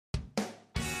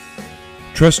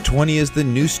Trust 20 is the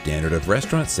new standard of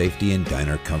restaurant safety and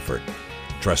diner comfort.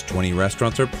 Trust 20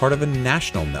 restaurants are part of a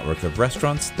national network of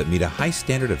restaurants that meet a high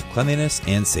standard of cleanliness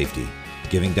and safety,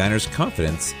 giving diners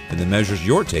confidence in the measures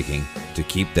you're taking to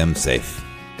keep them safe.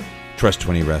 Trust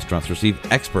 20 restaurants receive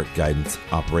expert guidance,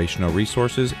 operational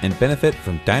resources, and benefit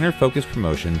from diner-focused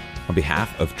promotion on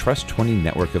behalf of Trust 20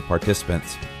 network of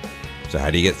participants. So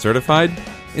how do you get certified?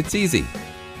 It's easy.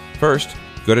 First,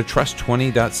 go to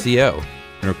trust20.co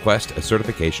and request a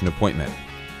certification appointment.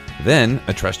 Then,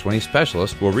 a Trust 20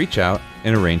 specialist will reach out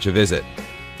and arrange a visit.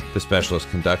 The specialist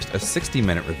conducts a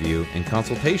 60-minute review and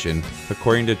consultation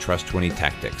according to Trust 20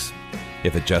 tactics.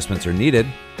 If adjustments are needed,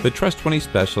 the Trust 20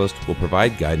 specialist will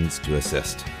provide guidance to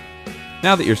assist.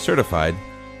 Now that you're certified,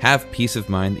 have peace of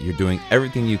mind that you're doing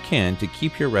everything you can to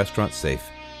keep your restaurant safe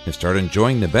and start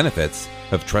enjoying the benefits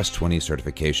of Trust 20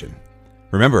 certification.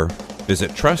 Remember, visit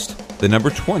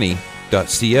trust20.co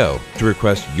to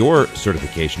request your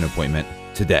certification appointment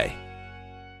today.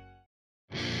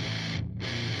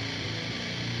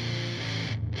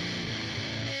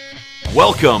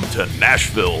 Welcome to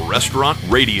Nashville Restaurant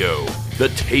Radio, the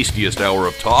tastiest hour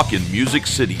of talk in Music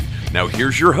City. Now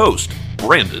here's your host,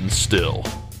 Brandon Still.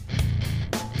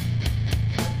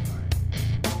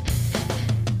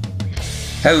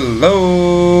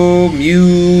 Hello,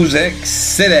 Music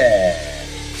City,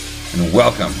 and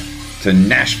welcome to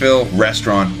Nashville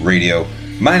Restaurant Radio.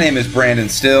 My name is Brandon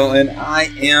Still, and I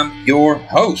am your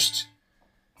host.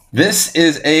 This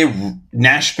is a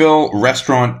Nashville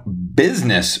Restaurant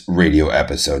Business Radio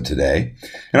episode today,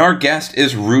 and our guest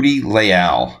is Rudy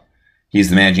Leal. He's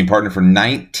the managing partner for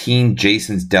 19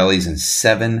 Jason's Delis in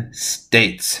 7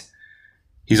 states.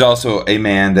 He's also a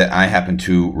man that I happen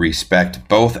to respect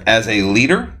both as a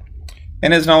leader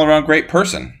and as an all-around great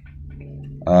person.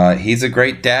 He's a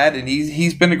great dad, and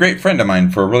he's been a great friend of mine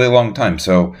for a really long time.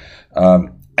 So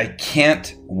I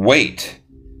can't wait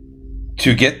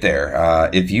to get there.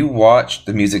 If you watched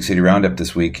the Music City Roundup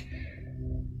this week,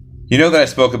 you know that I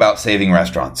spoke about saving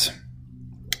restaurants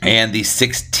and the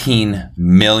 16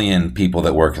 million people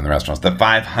that work in the restaurants, the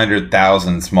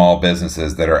 500,000 small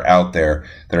businesses that are out there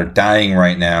that are dying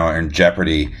right now or in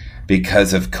jeopardy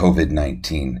because of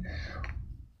COVID-19.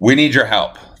 We need your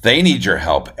help. They need your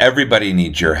help. Everybody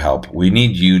needs your help. We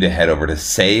need you to head over to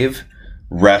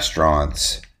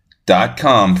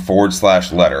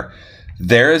saverestaurants.com/letter.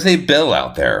 There is a bill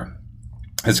out there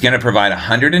that's going to provide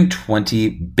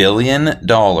 $120 billion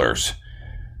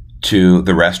to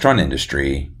the restaurant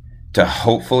industry to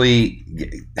hopefully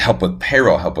help with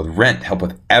payroll, help with rent, help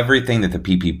with everything that the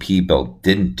PPP bill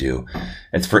didn't do.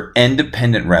 It's for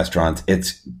independent restaurants.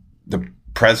 It's the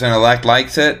president-elect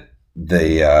likes it.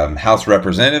 The House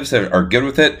Representatives are good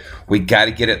with it. We got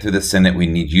to get it through the Senate. We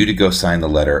need you to go sign the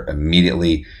letter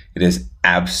immediately. It is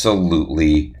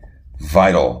absolutely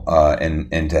vital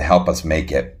and to help us make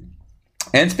it.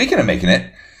 And speaking of making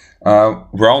it,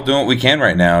 we're all doing what we can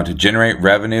right now to generate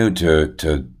revenue,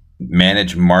 to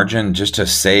manage margin, just to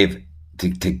save, to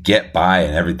get by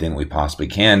in everything we possibly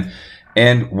can.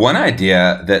 And one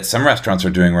idea that some restaurants are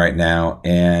doing right now,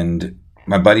 and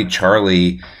my buddy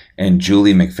Charlie and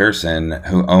Julie McPherson,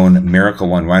 who own Miracle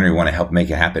One Winery, want to help make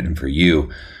it happen for you.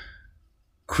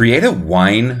 Create a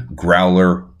wine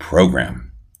growler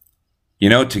program. You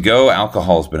know, to-go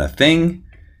alcohol has been a thing.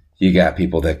 You got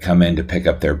people that come in to pick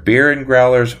up their beer in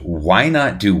growlers. Why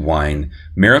not do wine?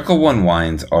 Miracle One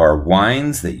wines are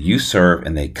wines that you serve,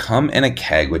 and they come in a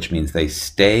keg, which means they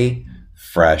stay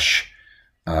fresh.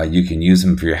 You can use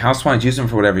them for your house wines, use them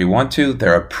for whatever you want to.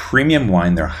 They're a premium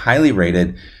wine. They're highly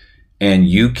rated, and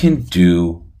you can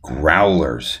do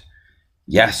growlers.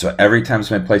 Yeah, so every time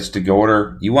it's my place to go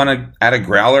order, you want to add a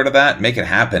growler to that, make it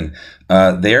happen.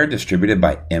 They are distributed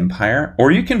by Empire,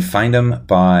 or you can find them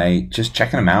by just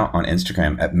checking them out on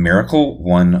Instagram at Miracle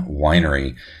One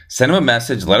Winery. Send them a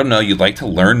message, let them know you'd like to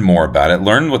learn more about it,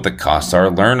 learn what the costs are,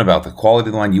 learn about the quality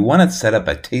of the wine. You want to set up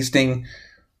a tasting,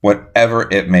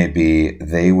 whatever it may be,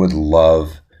 they would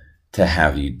love to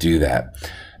have you do that.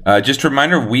 Just a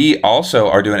reminder, we also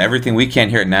are doing everything we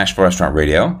can here at Nashville Restaurant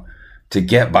Radio to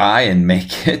get by and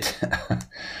make it.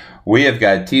 We have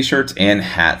got t-shirts and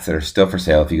hats that are still for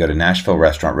sale. If you go to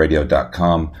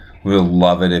NashvilleRestaurantRadio.com, we would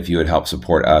love it if you would help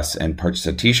support us and purchase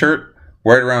a t-shirt.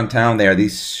 Wear it around town. They are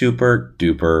these super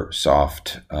duper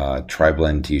soft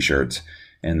tri-blend t-shirts,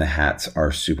 and the hats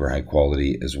are super high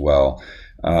quality as well.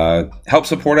 Help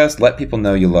support us. Let people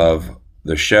know you love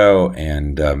the show,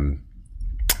 and I'm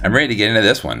ready to get into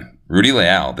this one. Rudy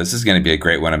Leal. This is going to be a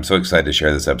great one. I'm so excited to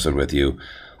share this episode with you.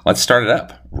 Let's start it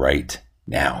up right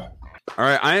now. All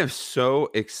right. I am so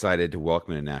excited to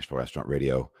welcome to Nashville Restaurant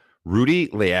Radio Rudy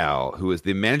Leal, who is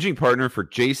the managing partner for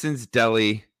Jason's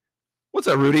Deli. What's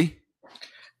up, Rudy?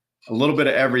 A little bit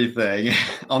of everything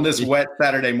on this wet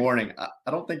Saturday morning.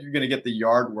 I don't think you're going to get the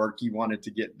yard work you wanted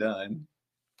to get done.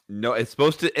 No, it's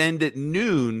supposed to end at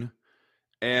noon.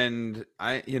 And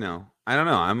I don't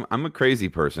know. I'm a crazy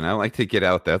person. I like to get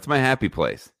out there. That's my happy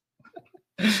place.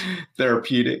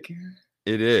 Therapeutic.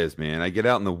 It is, man. I get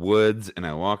out in the woods and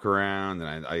I walk around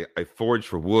and I forage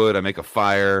for wood. I make a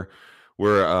fire.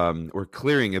 We're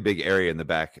clearing a big area in the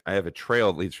back. I have a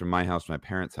trail that leads from my house to my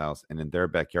parents' house, and in their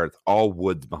backyard, it's all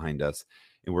woods behind us.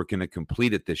 And we're going to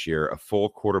complete it this year, a full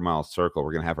quarter-mile circle.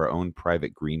 We're going to have our own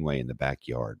private greenway in the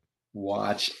backyard.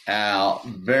 Watch out.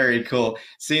 Very cool.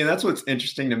 See, and that's what's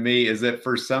interesting to me is that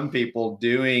for some people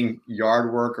doing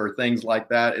yard work or things like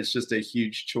that, it's just a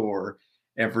huge chore.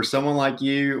 And for someone like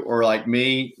you or like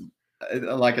me,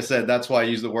 like I said, that's why I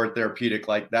use the word therapeutic.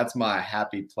 Like that's my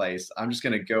happy place. I'm just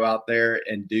going to go out there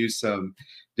and do some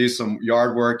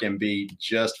yard work and be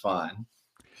just fine.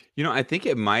 You know, I think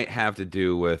it might have to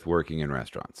do with working in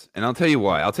restaurants. And I'll tell you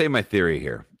why. I'll tell you my theory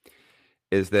here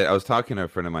is that I was talking to a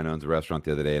friend of mine who owns a restaurant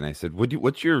the other day, and I said,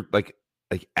 what's your like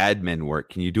admin work?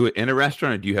 Can you do it in a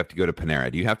restaurant, or do you have to go to Panera?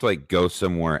 Do you have to like go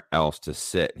somewhere else to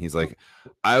sit? And he's like,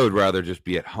 I would rather just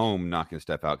be at home knocking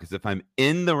stuff out, because if I'm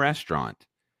in the restaurant,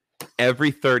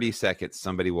 every 30 seconds,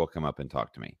 somebody will come up and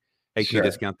talk to me. Hey, can you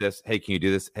discount this? Hey, can you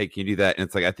do this? Hey, can you do that? And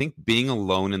it's like, I think being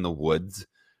alone in the woods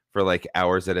for like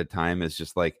hours at a time is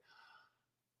just like,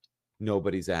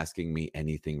 nobody's asking me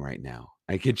anything right now.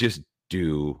 I could just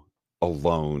do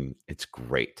alone. It's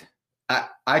great.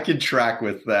 I could track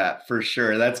with that for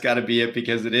sure. That's got to be it,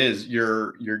 because it is.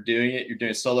 You're doing it. You're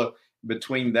doing it solo.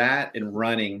 Between that and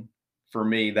running, for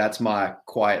me, that's my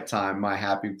quiet time, my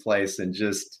happy place, and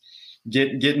just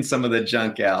getting some of the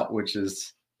junk out, which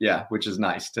is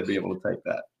nice to be able to take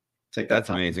that. That's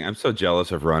time. Amazing. I'm so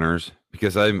jealous of runners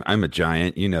because I'm a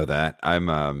giant. You know that.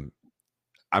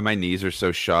 My knees are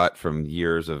so shot from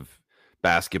years of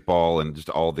basketball and just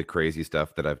all the crazy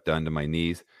stuff that I've done to my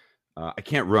knees. I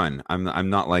can't run. I'm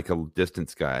not like a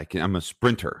distance guy. I'm a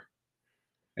sprinter.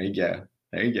 There you go.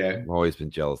 I've always been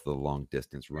jealous of the long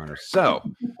distance runners. So,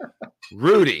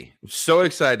 Rudy, I'm so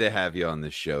excited to have you on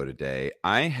this show today.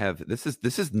 This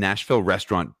is Nashville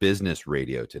Restaurant Business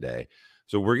Radio today.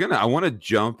 So I want to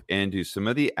jump into some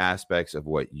of the aspects of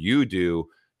what you do,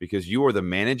 because you are the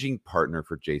managing partner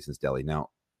for Jason's Deli. Now,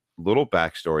 little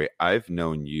backstory. I've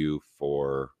known you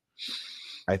for,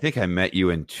 I think I met you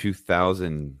in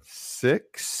 2005,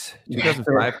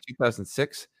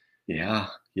 2006. Yeah.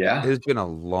 It's been a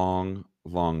long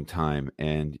time.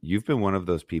 And you've been one of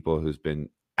those people who's been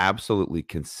absolutely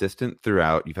consistent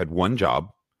throughout. You've had one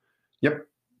job. Yep.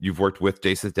 You've worked with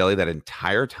Jason's Deli that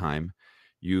entire time.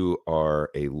 You are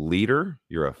a leader.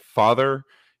 You're a father.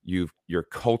 Your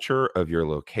culture of your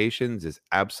locations is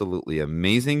absolutely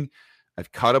amazing.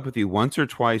 I've caught up with you once or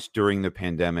twice during the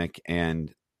pandemic,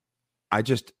 and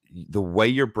the way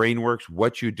your brain works,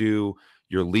 what you do,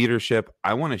 your leadership,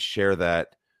 I want to share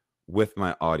that with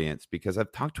my audience, because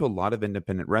I've talked to a lot of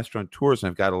independent restaurateurs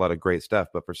and I've got a lot of great stuff.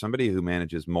 But for somebody who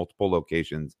manages multiple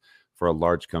locations for a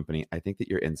large company, I think that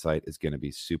your insight is going to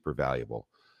be super valuable.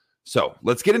 So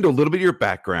let's get into a little bit of your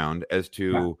background as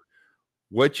to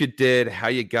what you did, how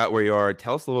you got where you are.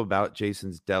 Tell us a little about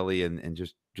Jason's Deli and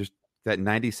just that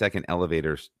 90-second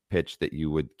elevator pitch that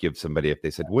you would give somebody if they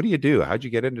said, what do you do? How'd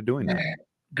you get into doing that?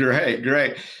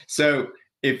 Great. So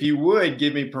if you would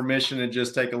give me permission to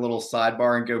just take a little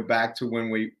sidebar and go back to when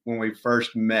we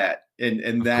first met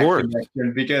and that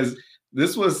connection, because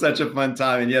this was such a fun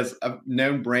time. And yes, I've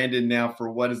known Brandon now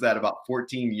for what is that, about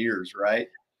 14 years, right?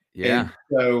 Yeah. And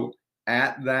so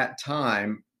at that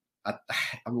time, I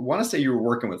want to say you were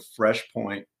working with Fresh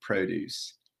Point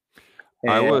Produce.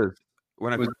 And I was.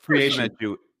 When I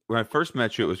first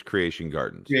met you, it was Creation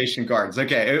Gardens. Creation Gardens.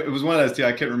 Okay. It was one of those two.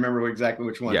 I couldn't remember exactly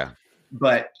which one. Yeah.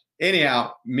 But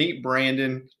anyhow, meet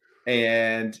Brandon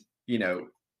and,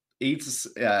 eats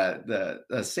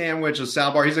the sandwich, a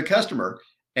salad bar. He's a customer.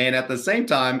 And at the same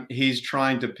time, he's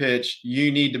trying to pitch,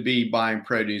 you need to be buying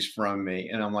produce from me.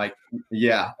 And I'm like,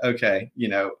 yeah, okay.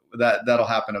 That'll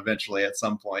happen eventually at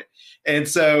some point. And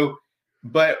so,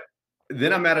 but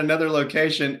then I'm at another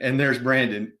location and there's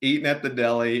Brandon eating at the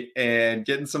deli and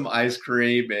getting some ice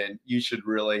cream, and you should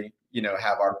really,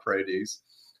 have our produce.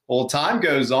 Well, time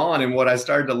goes on, and what I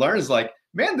started to learn is like,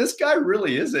 man, this guy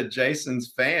really is a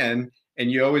Jason's fan. And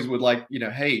you always would like,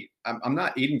 hey, I'm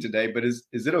not eating today, but is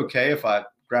it okay if I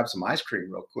grab some ice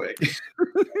cream real quick?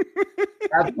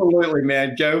 Absolutely,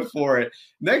 man. Go for it.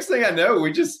 Next thing I know,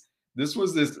 we just this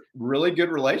was this really good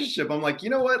relationship. I'm like, you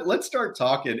know what? Let's start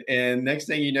talking. And next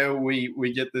thing you know,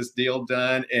 we get this deal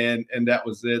done, and that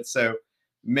was it. So,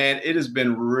 man, it has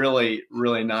been really,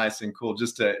 really nice and cool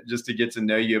just to get to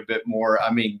know you a bit more.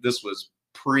 I mean, this was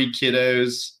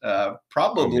pre-kiddos,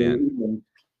 probably even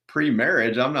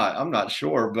pre-marriage. I'm not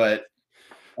sure, but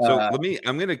so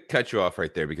I'm going to cut you off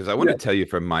right there because I want to tell you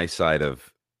from my side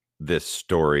of this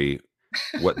story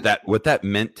what that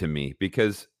meant to me.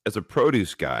 Because as a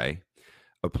produce guy,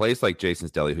 a place like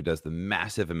Jason's Deli, who does the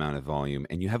massive amount of volume,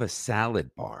 and you have a salad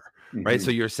bar, right?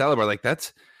 So your salad bar, like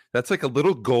that's like a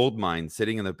little gold mine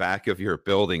sitting in the back of your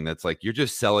building. That's like, you're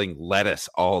just selling lettuce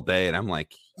all day. And I'm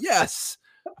like, yes,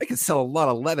 I can sell a lot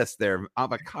of lettuce there,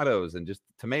 avocados and just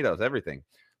tomatoes, everything.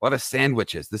 A lot of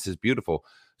sandwiches. This is beautiful.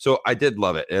 So I did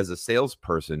love it. As a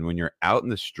salesperson, when you're out in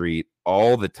the street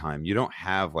all the time, you don't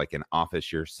have like an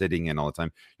office you're sitting in all the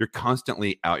time. You're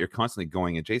constantly out. You're constantly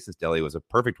going. And Jason's Deli was a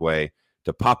perfect way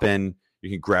to pop in. You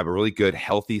can grab a really good,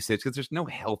 healthy sandwich because there's no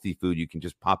healthy food you can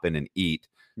just pop in and eat.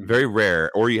 Very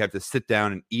rare. Or you have to sit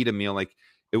down and eat a meal. Like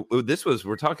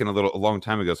we're talking a long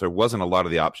time ago. So there wasn't a lot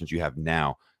of the options you have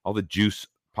now. All the juice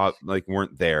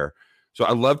weren't there. So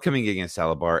I loved coming in a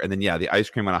salad bar. And then, the ice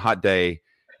cream on a hot day,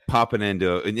 popping in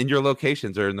your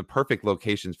locations are in the perfect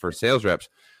locations for sales reps.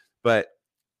 But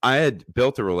I had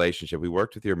built a relationship. We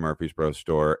worked with your Murfreesboro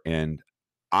store. And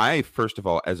I, first of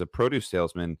all, as a produce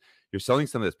salesman, you're selling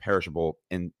something that's perishable.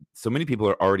 And so many people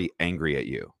are already angry at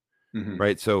you,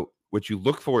 right? So what you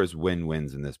look for is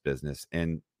win-wins in this business.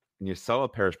 And when you sell a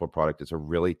perishable product, it's a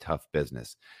really tough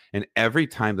business. And every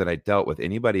time that I dealt with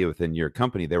anybody within your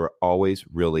company, they were always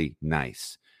really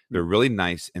nice. They're really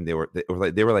nice, and they were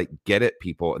like get it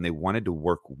people, and they wanted to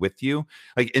work with you,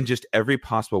 like in just every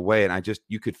possible way. And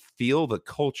you could feel the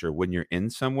culture when you're in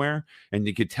somewhere, and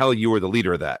you could tell you were the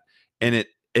leader of that, and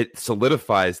it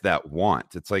solidifies that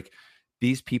want. It's like,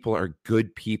 these people are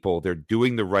good people. They're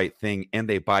doing the right thing, and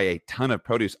they buy a ton of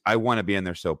produce. I want to be in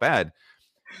there so bad.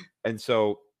 And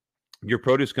so your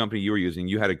produce company you were using,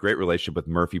 you had a great relationship with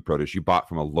Murphy Produce. You bought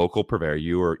from a local purveyor.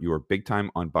 You were big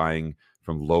time on buying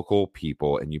from local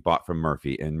people, and you bought from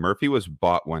Murphy. And Murphy was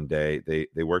bought one day.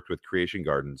 They worked with Creation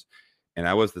Gardens, and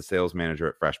I was the sales manager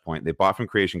at Fresh Point. They bought from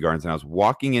Creation Gardens, and I was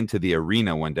walking into the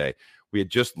arena one day. We had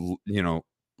just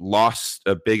lost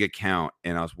a big account,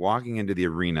 and I was walking into the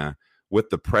arena with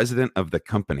the president of the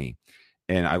company,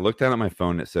 and I looked down at my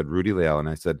phone and it said Rudy Leal, and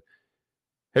I said,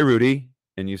 "Hey, Rudy,"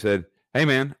 and you said, "Hey,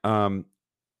 man,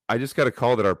 I just got a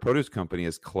call that our produce company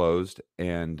is closed,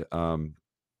 and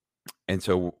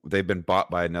so they've been bought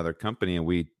by another company, and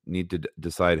we need to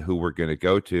decide who we're going to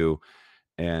go to,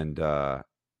 and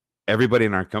everybody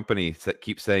in our company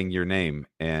keeps saying your name,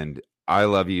 and I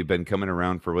love you. You've been coming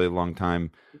around for a really long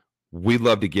time. We'd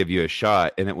love to give you a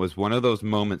shot." And it was one of those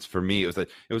moments for me. It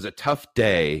was a tough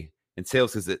day in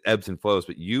sales because it ebbs and flows.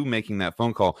 But you making that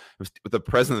phone call with the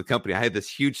president of the company, I had this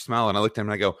huge smile, and I looked at him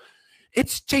and I go,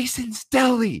 "It's Jason's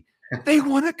Deli. They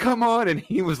want to come on." And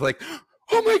he was like,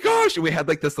 "Oh my gosh." And we had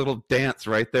like this little dance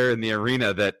right there in the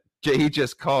arena that he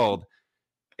just called.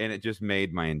 And it just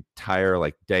made my entire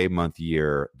day, month,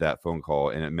 year, that phone call.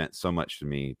 And it meant so much to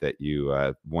me that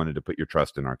you wanted to put your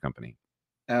trust in our company.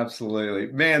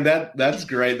 Absolutely, man. That's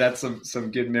great. That's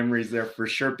some good memories there for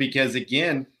sure. Because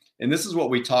again, and this is what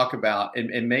we talk about,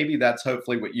 and maybe that's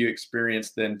hopefully what you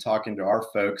experienced then talking to our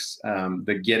folks,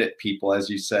 the get it people, as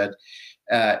you said,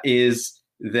 is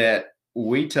that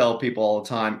we tell people all the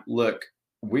time, look,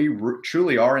 we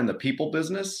truly are in the people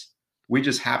business. We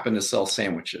just happen to sell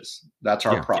sandwiches. That's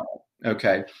our product.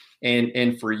 Okay.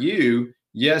 And for you,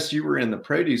 yes, you were in the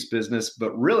produce business,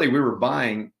 but really we were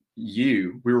buying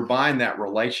we were buying that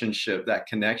relationship, that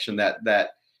connection, that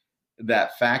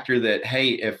factor that, hey,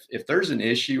 if there's an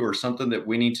issue or something that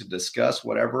we need to discuss,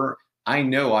 whatever, I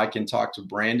know I can talk to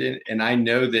Brandon, and I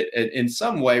know that in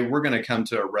some way we're going to come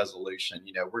to a resolution.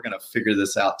 We're going to figure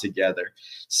this out together.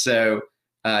 So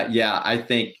I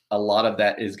think a lot of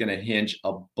that is going to hinge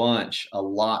a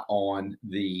lot on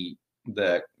the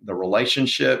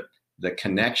relationship, the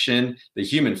connection, the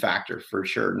human factor for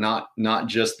sure, not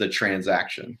just the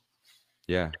transaction.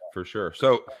 Yeah, for sure.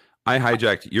 So I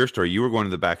hijacked your story. You were going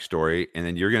to the backstory, and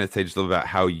then you're going to say just a little about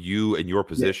how you and your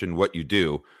position, what you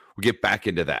do. We'll get back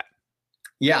into that.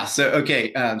 Yeah. So,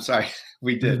 okay. Sorry,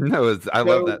 we did. No, I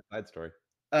love that side story.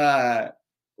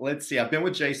 Let's see. I've been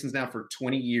with Jason's now for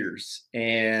 20 years.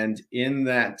 And in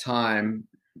that time,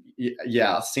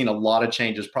 I've seen a lot of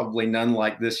changes, probably none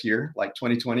like this year, like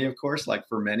 2020, of course, like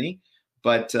for many,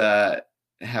 but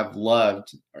have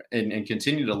loved and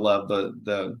continue to love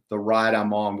the ride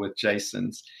I'm on with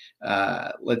Jason's.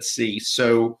 Let's see.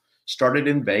 So started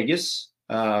in Vegas.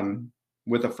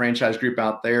 with a franchise group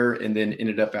out there, and then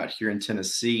ended up out here in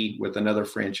Tennessee with another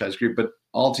franchise group, but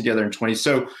all together in 20.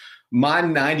 So my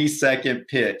 90-second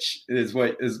pitch is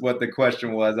what the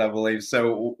question was, I believe.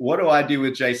 So what do I do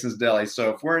with Jason's Deli?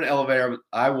 So if we're in an elevator,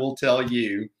 I will tell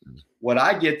you what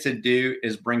I get to do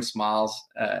is bring smiles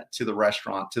to the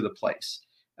restaurant, to the place.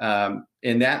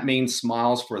 And that means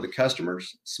smiles for the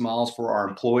customers, smiles for our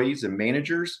employees and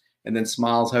managers, and then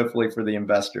smiles hopefully for the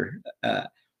investor.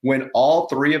 When all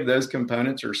three of those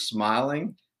components are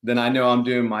smiling, then I know I'm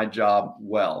doing my job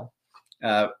well.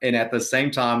 And at the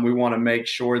same time, we want to make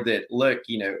sure that, look,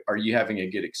 are you having a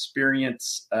good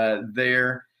experience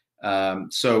there?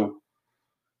 So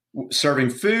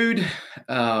serving food,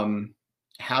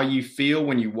 how you feel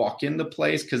when you walk in the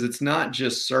place, because it's not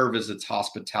just service, it's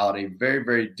hospitality. Very,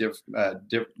 very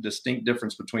distinct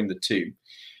difference between the two.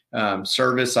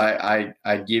 Service, I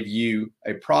give you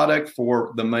a product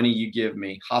for the money you give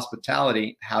me.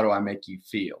 Hospitality, how do I make you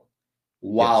feel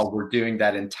while we're doing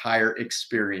that entire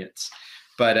experience?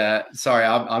 But sorry,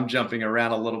 I'm jumping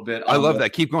around a little bit. I love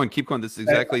that. Keep going. This is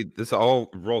this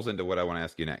all rolls into what I want to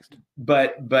ask you next.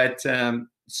 But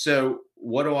so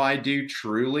what do I do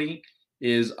truly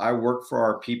is I work for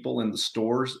our people in the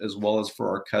stores as well as for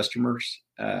our customers,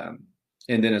 and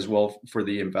then as well for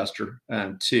the investor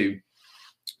too.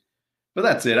 But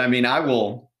that's it. I mean, I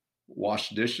will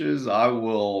wash dishes. I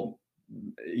will,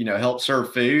 help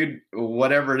serve food,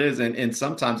 whatever it is. And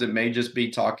sometimes it may just be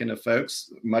talking to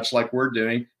folks, much like we're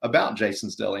doing, about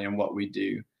Jason's Deli and what we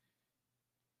do.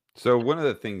 So one of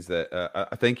the things that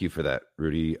I thank you for that,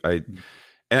 Rudy.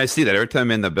 I see that every time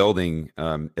I'm in the building,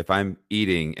 if I'm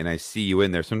eating and I see you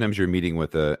in there, sometimes you're meeting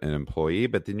with an employee,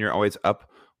 but then you're always up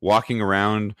walking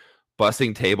around,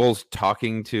 bussing tables,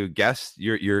 talking to guests.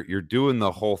 You're doing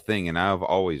the whole thing, and I've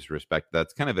always respected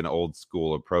that's kind of an old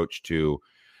school approach to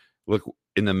look.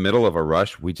 In the middle of a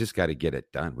rush, we just got to get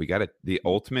it done. The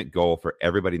ultimate goal for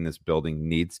everybody in this building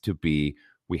needs to be,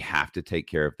 we have to take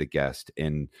care of the guest,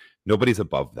 and nobody's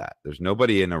above that. There's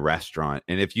nobody in a restaurant,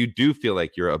 and if you do feel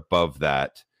like you're above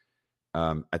that,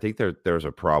 I think there's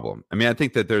a problem. I mean, I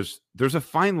think that there's a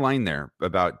fine line there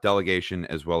about delegation,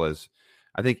 as well as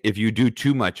I think if you do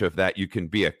too much of that, you can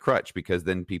be a crutch, because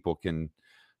then people can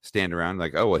stand around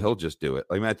like, oh, well, he'll just do it.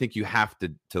 I mean, I think you have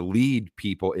to lead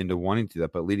people into wanting to do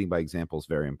that, but leading by example is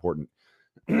very important.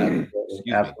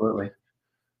 Absolutely.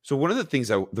 So one of the things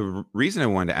the reason I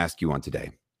wanted to ask you on today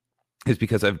is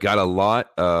because I've got a lot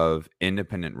of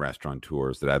independent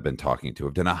restaurateurs that I've been talking to.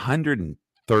 I've done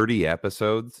 130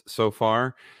 episodes so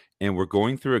far, and we're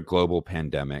going through a global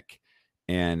pandemic,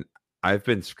 and I've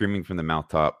been screaming from the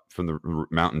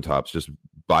mountaintops, just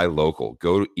buy local,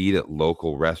 go eat at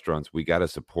local restaurants. We got to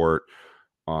support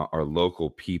our local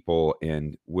people.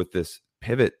 And with this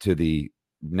pivot to the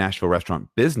Nashville Restaurant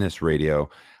Business Radio,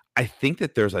 I think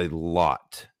that there is a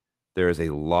lot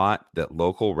that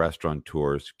local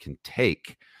restaurateurs can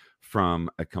take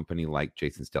from a company like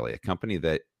Jason's Deli, a company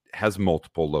that has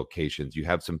multiple locations. You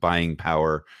have some buying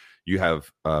power, you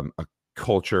have a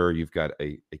culture, you've got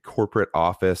a corporate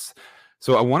office.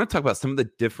 So I want to talk about some of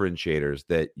the differentiators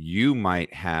that you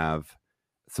might have,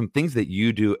 some things that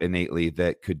you do innately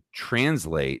that could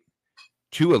translate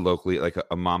to a locally, like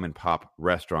a mom and pop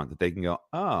restaurant, that they can go,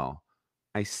 oh,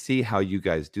 I see how you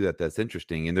guys do that. That's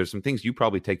interesting. And there's some things you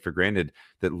probably take for granted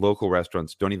that local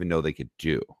restaurants don't even know they could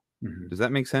do. Mm-hmm. Does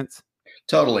that make sense?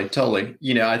 Totally.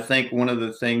 I think one of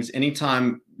the things,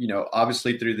 anytime,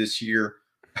 obviously through this year,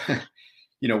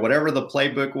 whatever the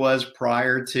playbook was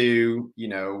prior to,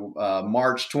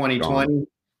 March 2020,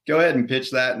 go ahead and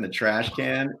pitch that in the trash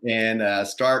can and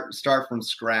start from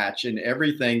scratch. And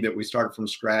everything that we started from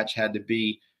scratch had to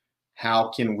be, how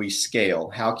can we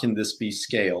scale? How can this be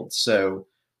scaled? So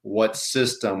what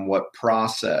system, what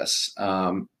process,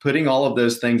 putting all of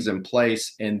those things in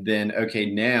place, and then, okay,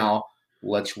 now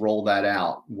let's roll that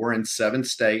out. We're in 7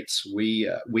 states. We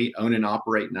own and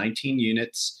operate 19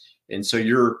 units. And so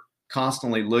you're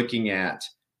constantly looking at,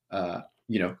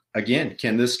 again,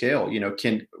 can this scale?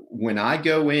 When I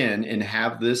go in and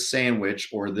have this sandwich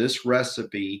or this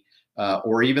recipe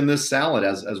or even this salad,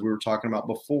 as we were talking about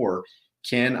before,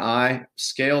 can I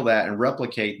scale that and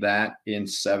replicate that in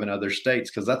 7 other states?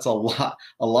 Because that's a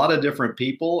lot of different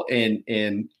people,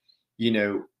 and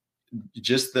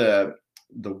just the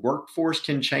workforce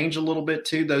can change a little bit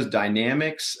too. Those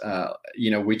dynamics,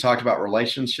 we talked about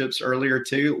relationships earlier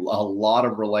too. A lot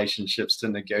of relationships to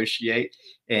negotiate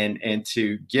and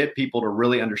to get people to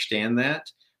really understand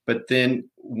that. But then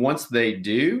once they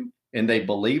do and they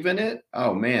believe in it,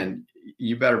 oh man,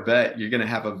 you better bet you're going to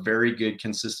have a very good,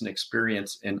 consistent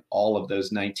experience in all of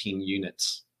those 19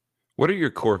 units. What are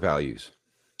your core values?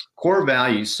 Core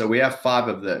values. So we have 5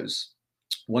 of those.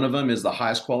 One of them is the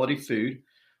highest quality food.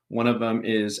 One of them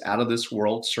is out of this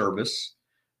world service.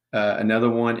 Another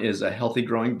one is a healthy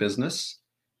growing business.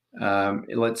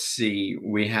 Let's see,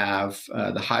 we have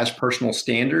the highest personal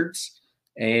standards.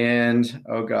 And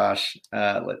oh gosh,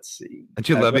 let's see. Don't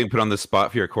you love being put on the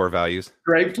spot for your core values?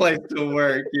 Great place to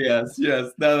work. Yes,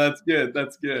 yes. No, that's good.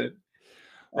 That's good.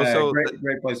 Well, so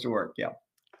Great place to work. Yeah.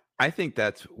 I think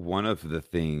that's one of the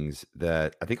things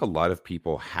that I think a lot of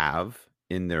people have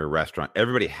in their restaurant.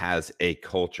 Everybody has a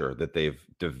culture that they've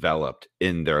developed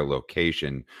in their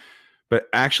location, but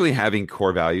actually having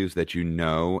core values that you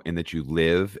know and that you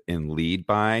live and lead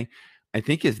by, I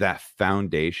think is that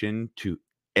foundation to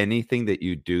anything that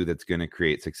you do that's going to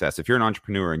create success. If you're an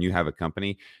entrepreneur and you have a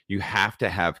company, you have to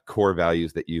have core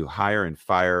values that you hire and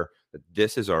fire. That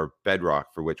this is our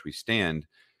bedrock for which we stand.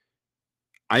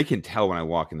 I can tell when I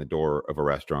walk in the door of a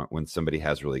restaurant when somebody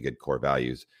has really good core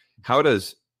values. How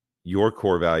does your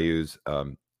core values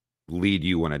lead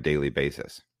you on a daily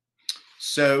basis?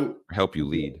 So help you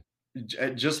lead?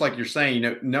 Just like you're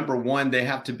saying, number one, they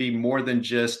have to be more than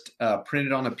just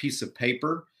printed on a piece of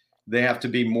paper. They have to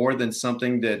be more than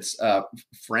something that's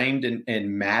framed and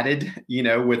matted,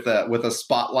 with a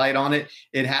spotlight on it.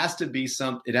 It has to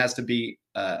be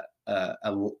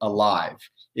alive.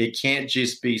 It can't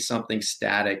just be something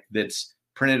static that's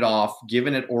printed off,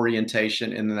 given it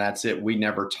orientation, and then that's it. We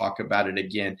never talk about it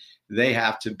again. They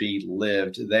have to be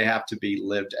lived. They have to be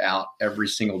lived out every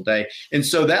single day. And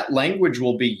so that language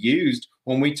will be used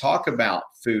when we talk about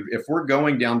food. If we're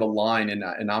going down the line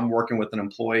and I'm working with an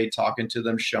employee, talking to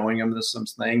them, showing them some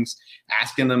things,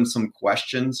 asking them some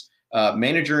questions,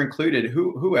 manager included,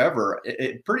 whoever,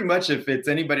 pretty much if it's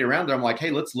anybody around there, I'm like,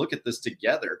 hey, let's look at this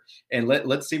together and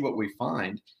let's see what we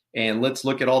find. And let's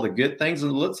look at all the good things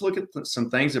and let's look at some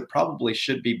things that probably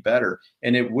should be better.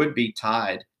 And it would be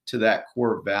tied to that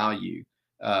core value,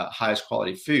 highest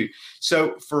quality food.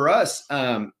 So for us,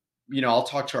 I'll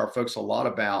talk to our folks a lot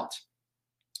about,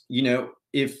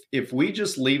 if we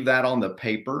just leave that on the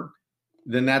paper,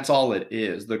 then that's all it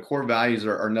is. The core values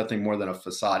are nothing more than a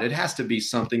facade. It has to be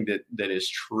something that is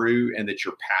true and that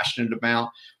you're passionate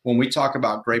about. When we talk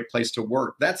about great place to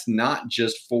work, that's not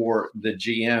just for the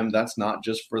GM. That's not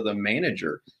just for the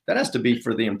manager. That has to be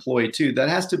for the employee too. That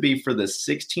has to be for the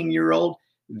 16-year-old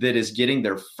that is getting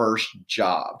their first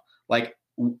job. Like,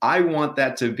 I want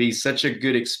that to be such a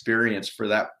good experience for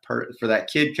that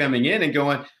kid coming in and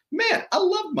going, man, I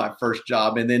love my first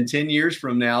job. And then 10 years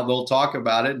from now, they'll talk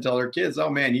about it and tell their kids, oh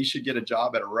man, you should get a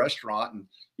job at a restaurant. And,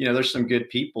 there's some good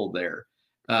people there.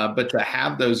 But to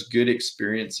have those good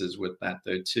experiences with that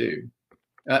though, too.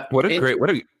 What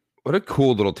a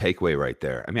cool little takeaway right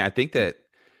there. I mean, I think that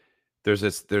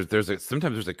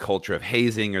sometimes there's a culture of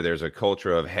hazing, or there's a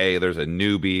culture of, hey, there's a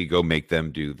newbie, go make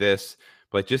them do this.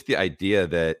 But just the idea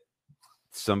that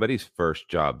somebody's first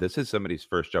job, this is somebody's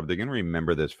first job. They're going to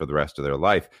remember this for the rest of their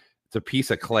life. It's a piece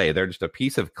of clay. They're just a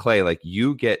piece of clay. Like,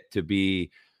 you get to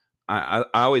be, I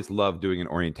always love doing an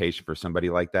orientation for somebody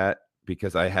like that,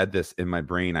 because I had this in my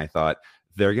brain. I thought,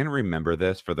 they're going to remember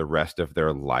this for the rest of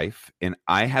their life. And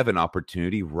I have an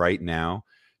opportunity right now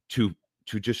to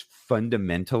just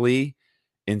fundamentally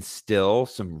instill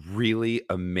some really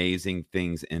amazing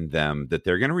things in them that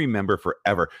they're going to remember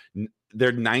forever.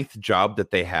 Their 9th job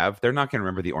that they have, they're not going to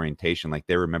remember the orientation like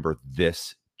they remember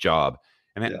this job.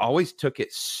 And I always took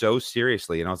it so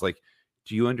seriously. And I was like,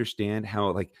 do you understand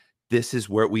how, like, this is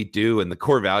what we do and the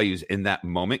core values in that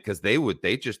moment? Because they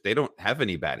don't have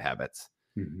any bad habits.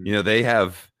 Mm-hmm.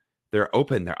 They're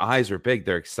open, their eyes are big,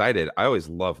 they're excited. I always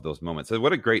love those moments. So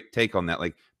what a great take on that.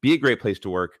 Like, be a great place to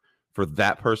work for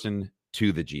that person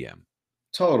to the GM.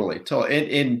 Totally.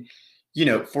 And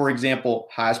for example,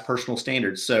 highest personal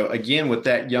standards. So again, with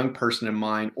that young person in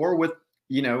mind, or with,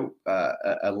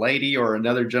 a lady or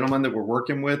another gentleman that we're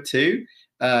working with too,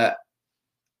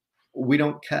 we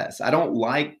don't cuss. I don't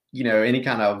like, any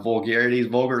kind of vulgarities,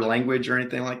 vulgar language or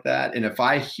anything like that. And if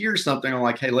I hear something, I'm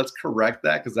like, hey, let's correct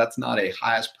that, because that's not a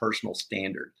highest personal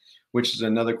standard, which is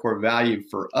another core value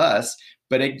for us.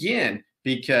 But again,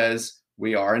 because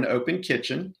we are an open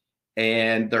kitchen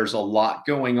and there's a lot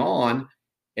going on,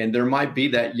 and there might be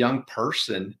that young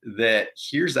person that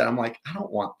hears that. I'm like, I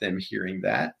don't want them hearing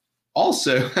that.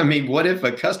 Also, I mean, what if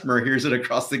a customer hears it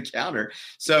across the counter?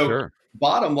 So sure.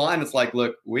 Bottom line, it's like,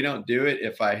 look, we don't do it.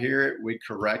 If I hear it, we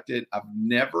correct it. I've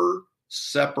never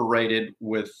separated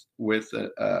with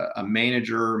a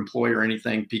manager, employee, or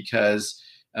anything because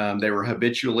they were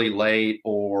habitually late,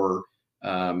 or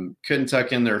couldn't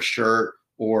tuck in their shirt,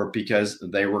 or because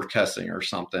they were cussing or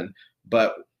something.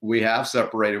 But we have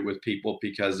separated with people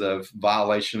because of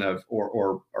violation of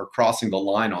or crossing the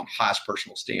line on highest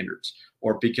personal standards,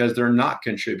 or because they're not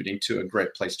contributing to a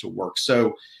great place to work.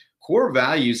 So core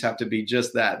values have to be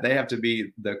just that. They have to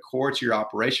be the core to your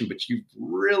operation, but you've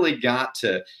really got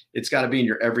to, it's got to be in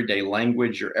your everyday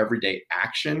language, your everyday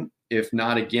action. If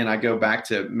not, again, I go back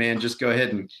to, man, just go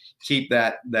ahead and keep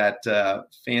that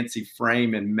fancy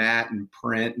frame and mat and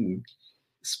print and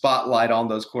spotlight on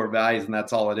those core values, and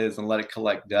that's all it is, and let it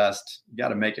collect dust. You got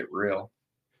to make it real.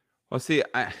 Well, see,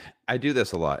 I do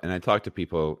this a lot, and I talk to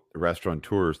people,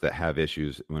 restaurateurs that have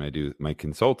issues when I do my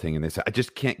consulting, and they say, I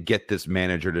just can't get this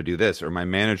manager to do this, or my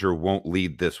manager won't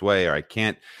lead this way, or I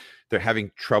can't, they're having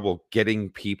trouble getting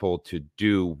people to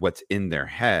do what's in their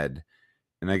head.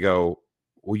 And I go,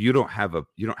 well, you don't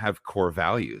have core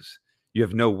values. You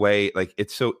have no way, like,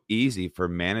 it's so easy for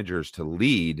managers to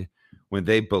lead when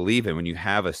they believe in, when you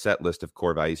have a set list of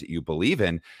core values that you believe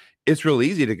in, it's real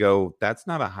easy to go, that's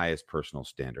not a highest personal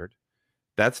standard.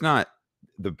 That's not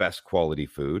the best quality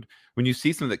food. When you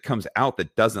see something that comes out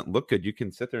that doesn't look good, you can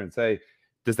sit there and say,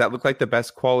 does that look like the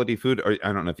best quality food? Or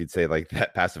I don't know if you'd say like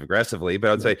that passive aggressively,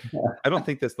 but I'd say, I don't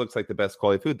think this looks like the best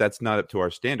quality food. That's not up to our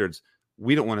standards.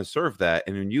 We don't want to serve that.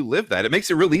 And when you live that, it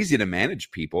makes it real easy to manage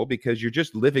people because you're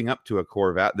just living up to a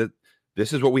core value that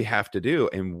this is what we have to do.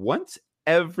 And once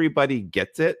everybody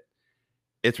gets it,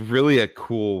 it's really a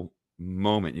cool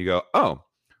moment. You go, oh,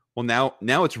 well,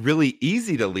 now it's really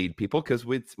easy to lead people because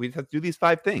we have to do these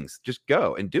 5 things. Just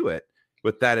go and do it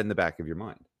with that in the back of your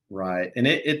mind. Right. And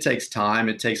it takes time.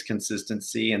 It takes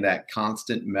consistency and that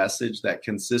constant message, that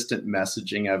consistent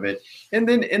messaging of it. And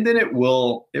then it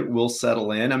will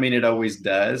settle in. I mean, it always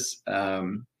does.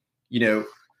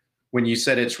 When you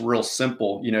said it's real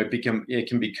simple, it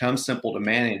can become simple to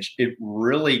manage. It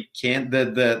really can.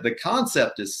 The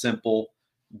concept is simple.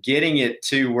 Getting it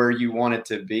to where you want it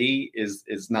to be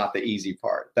is not the easy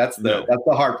part. That's the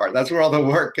hard part. That's where all the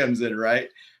work comes in, right?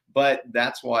 But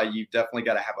that's why you've definitely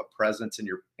got to have a presence in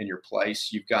your place.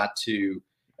 You've got to,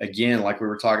 again, like we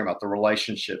were talking about, the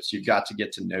relationships. You've got to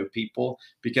get to know people,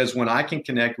 because when I can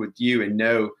connect with you and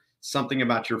know something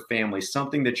about your family,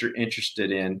 something that you're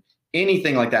interested in,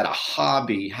 anything like that, a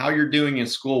hobby, how you're doing in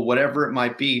school, whatever it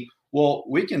might be, well,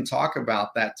 we can talk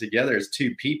about that together as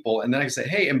 2 people. And then I can say,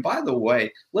 hey, and by the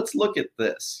way, let's look at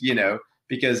this,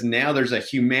 because now there's a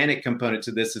humanic component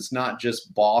to this. It's not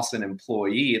just boss and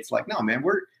employee. It's like, no, man,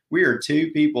 we are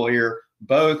 2 people here,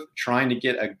 both trying to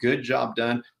get a good job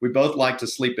done. We both like to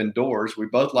sleep indoors. We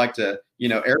both like to,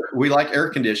 we like air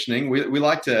conditioning. We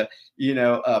like to,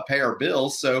 pay our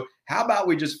bills. So how about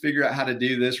we just figure out how to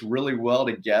do this really well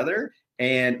together?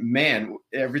 And man,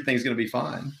 everything's going to be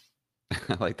fine.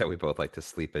 I like that we both like to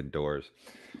sleep indoors.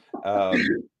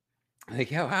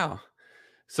 Yeah, wow.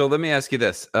 So let me ask you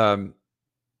this.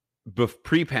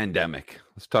 Pre-pandemic,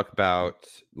 let's talk about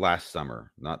last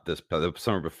summer, not this, but the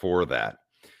summer before that.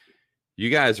 You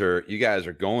guys are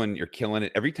going, you're killing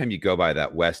it. Every time you go by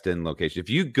that West End location, if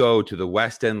you go to the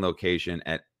West End location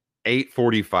at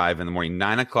 8:45 in the morning,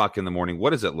 9 o'clock in the morning, what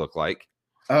does it look like?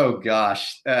 Oh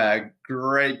gosh,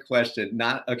 great question.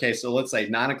 So let's say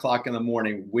 9 o'clock in the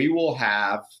morning, we will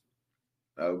have,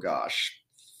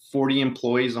 40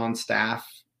 employees on staff,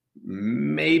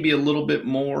 maybe a little bit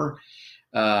more.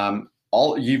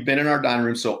 You've been in our dining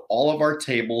room, so all of our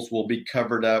tables will be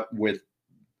covered up with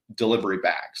delivery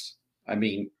bags. I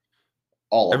mean,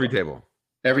 every table.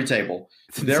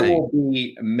 There will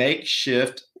be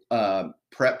makeshift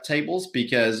prep tables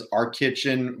because our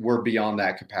kitchen, we're beyond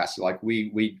that capacity. Like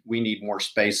we need more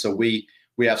space. So we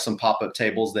have some pop-up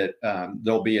tables that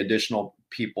there'll be additional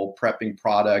people prepping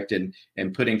product and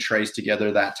putting trays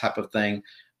together, that type of thing.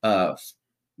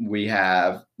 We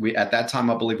at that time,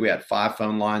 I believe we had 5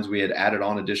 phone lines. We had added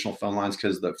on additional phone lines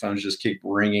because the phones just keep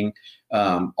ringing.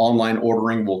 Online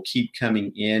ordering will keep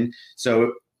coming in.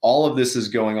 So all of this is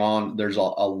going on. There's a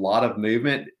lot of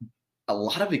movement, a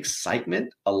lot of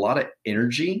excitement, a lot of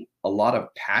energy, a lot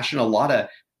of passion, a lot of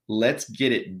let's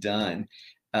get it done.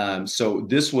 So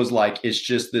this was like, it's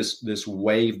just this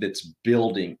wave that's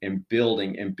building and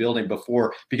building and building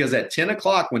because at 10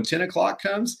 o'clock, when 10 o'clock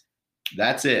comes,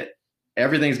 that's it.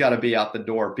 Everything's got to be out the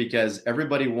door because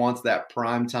everybody wants that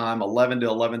prime time, 11 to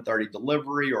 11:30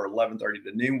 delivery or 11:30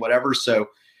 to noon, whatever. So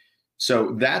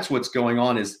that's what's going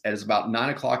on is about 9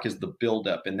 o'clock is the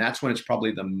buildup. And that's when it's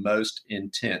probably the most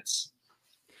intense.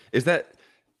 Is that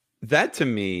to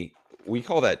me,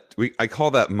 I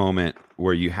call that moment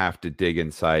where you have to dig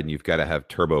inside and you've got to have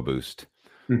turbo boost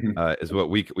is what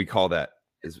we call that,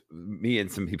 is me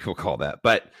and some people call that.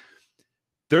 But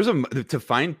there's to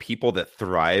find people that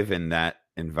thrive in that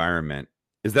environment.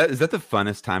 Is that the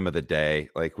funnest time of the day?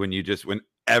 Like when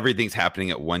everything's happening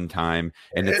at one time.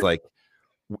 And it's like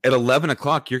at 11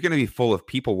 o'clock, you're going to be full of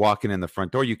people walking in the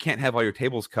front door. You can't have all your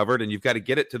tables covered and you've got to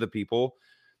get it to the people.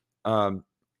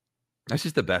 That's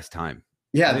just the best time.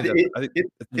 Yeah, I think it's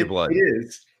in your blood. It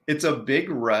is. It's a big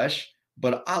rush,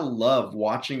 but I love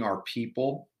watching our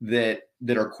people that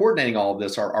are coordinating all of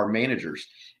this, our managers,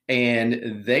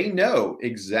 and they know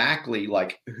exactly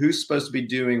like who's supposed to be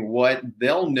doing what.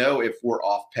 They'll know if we're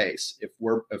off pace, if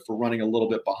we're running a little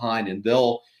bit behind, and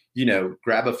they'll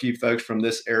grab a few folks from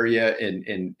this area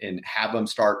and have them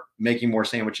start making more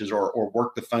sandwiches or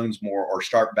work the phones more or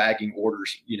start bagging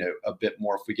orders, a bit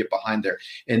more if we get behind there.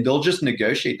 And they'll just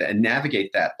negotiate that and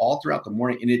navigate that all throughout the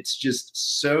morning. And it's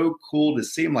just so cool to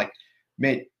see them like,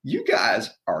 man, you guys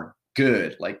are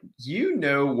good. Like,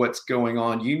 what's going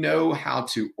on. You know how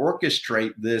to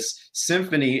orchestrate this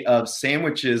symphony of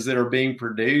sandwiches that are being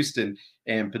produced and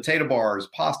potato bars,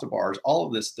 pasta bars, all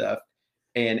of this stuff.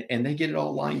 And they get it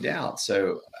all lined out.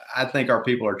 So I think our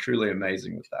people are truly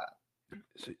amazing with that.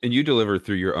 And you deliver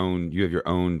through you have your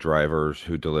own drivers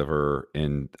who deliver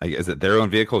is it their own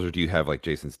vehicles, or do you have like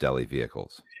Jason's Deli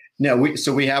vehicles? No,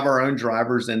 we have our own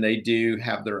drivers and they do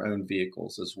have their own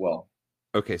vehicles as well.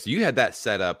 Okay. So you had that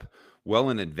set up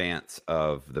well in advance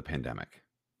of the pandemic.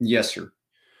 Yes, sir.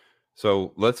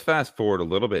 So let's fast forward a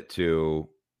little bit to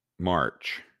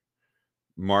March,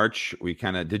 we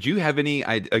did you have any,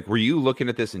 were you looking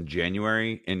at this in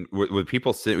January and would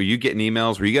people were you getting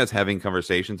emails? Were you guys having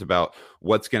conversations about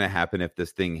what's going to happen if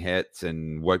this thing hits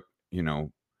and what,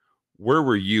 where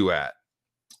were you at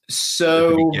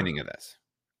the beginning of this?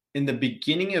 In the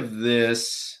beginning of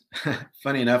this,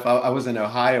 funny enough, I was in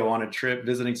Ohio on a trip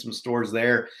visiting some stores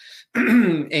there.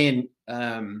 And,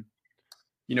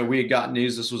 we had got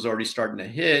news this was already starting to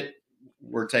hit.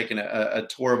 We're taking a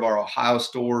tour of our Ohio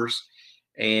stores.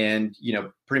 And,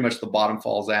 pretty much the bottom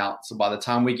falls out. So by the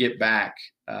time we get back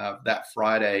that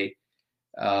Friday,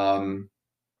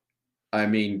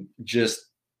 just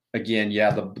again,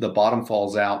 the bottom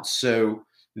falls out. So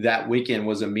that weekend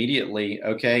was immediately,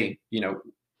 okay,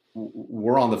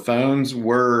 we're on the phones.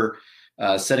 We're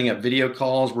setting up video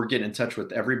calls. We're getting in touch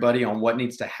with everybody on what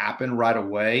needs to happen right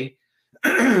away.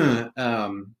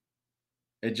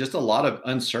 It's just a lot of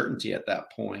uncertainty at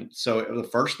that point. So the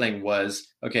first thing was,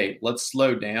 okay, let's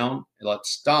slow down,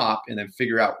 let's stop, and then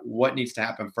figure out what needs to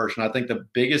happen first. And I think the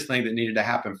biggest thing that needed to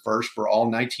happen first for all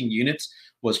 19 units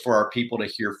was for our people to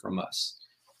hear from us.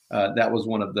 That was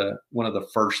one of the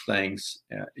first things,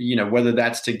 whether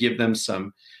that's to give them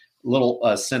some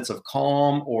little sense of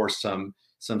calm or some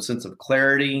sense of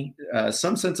clarity,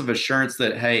 some sense of assurance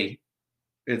that, hey,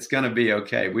 it's going to be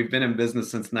okay. We've been in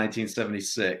business since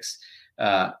 1976.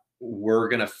 We're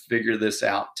going to figure this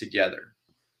out together.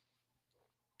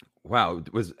 Wow.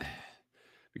 Was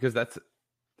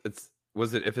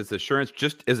it, if it's assurance,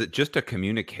 is it just a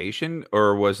communication,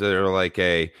 or was there like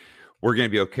we're going to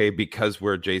be okay because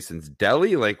we're Jason's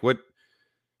Deli? Like, what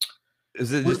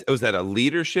is it? Was that a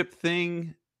leadership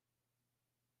thing?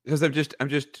 Because I'm just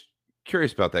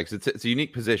curious about that, because it's a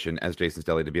unique position as Jason's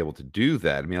Deli to be able to do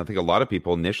that. I mean, I think a lot of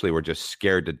people initially were just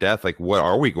scared to death. Like, what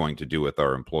are we going to do with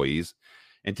our employees?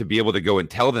 And to be able to go and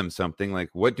tell them something,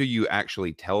 like, what do you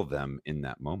actually tell them in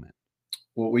that moment?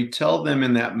 What we tell them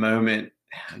in that moment,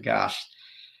 gosh,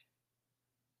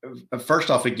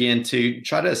 first off, again, to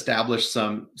try to establish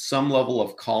some level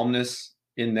of calmness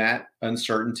in that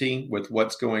uncertainty with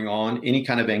what's going on, any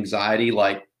kind of anxiety,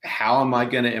 like, how am I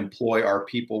going to employ our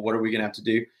people? What are we going to have to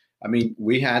do? I mean,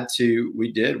 we had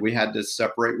to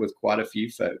separate with quite a few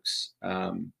folks.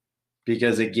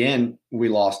 Because again, we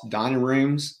lost dining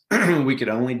rooms. We could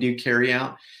only do carry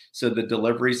out. So the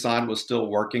delivery side was still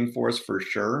working for us for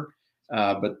sure.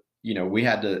 But we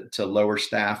had to lower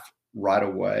staff right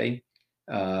away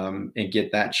and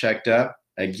get that checked up.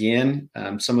 Again,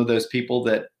 some of those people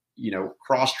that,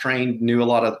 cross-trained, knew a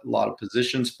lot of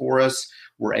positions for us,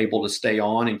 were able to stay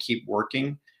on and keep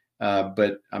working.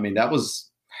 But I mean,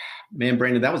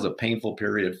 Brandon, that was a painful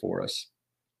period for us.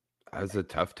 That was a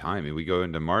tough time. I mean, we go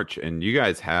into March and you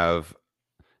guys have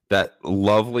that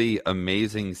lovely,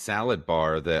 amazing salad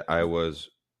bar that I was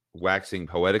waxing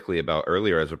poetically about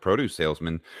earlier as a produce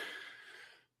salesman.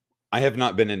 I have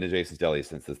not been into Jason's Deli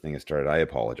since this thing has started. I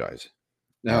apologize.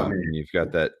 And you've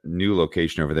got that new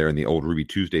location over there in the old Ruby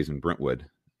Tuesdays in Brentwood,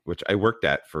 which I worked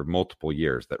at for multiple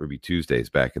years, that Ruby Tuesdays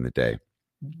back in the day.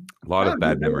 A lot of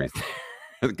bad memories,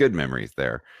 good memories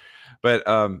there. But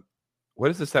what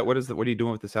is this? What are you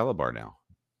doing with the salad bar now?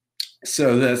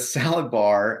 So the salad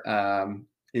bar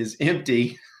is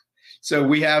empty. So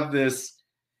we have this,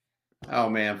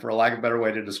 oh man, for lack of a better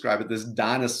way to describe it, this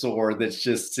dinosaur that's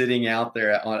just sitting out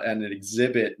there on an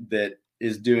exhibit that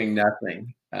is doing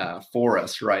nothing for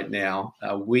us right now.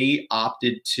 We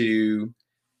opted to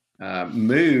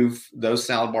move those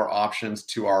salad bar options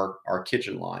to our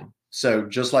kitchen line. So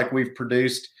just like we've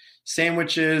produced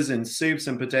sandwiches and soups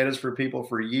and potatoes for people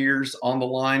for years on the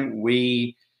line,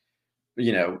 we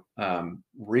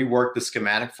rework the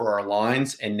schematic for our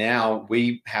lines, and now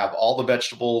we have all the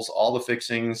vegetables, all the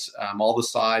fixings, all the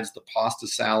sides, the pasta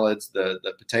salads, the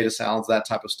potato salads, that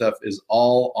type of stuff is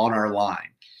all on our line.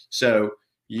 So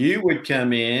you would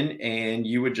come in and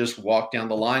you would just walk down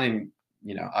the line and,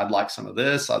 I'd like some of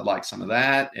this, I'd like some of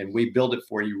that, and we build it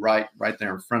for you right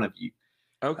there in front of you.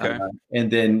 Okay.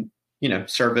 And then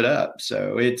serve it up.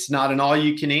 So it's not an all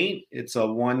you can eat. It's a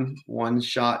one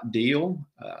shot deal.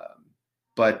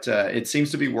 But it seems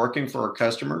to be working for our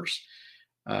customers.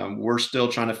 We're still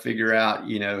trying to figure out,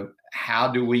 how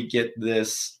do we get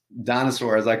this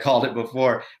dinosaur, as I called it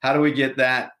before, how do we get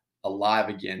that alive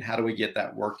again? How do we get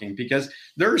that working? Because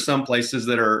there are some places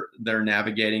that are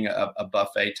navigating a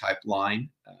buffet type line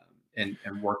and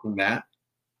working that.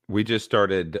 We just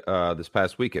started this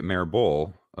past week at Mare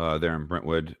Bowl there in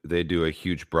Brentwood. They do a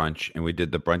huge brunch, and we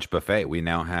did the brunch buffet. We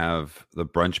now have the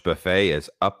brunch buffet is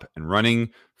up and running,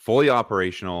 fully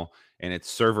operational, and it's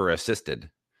server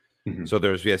assisted. Mm-hmm. So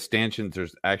we have stanchions,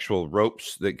 there's actual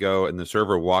ropes that go, and the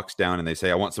server walks down and they say,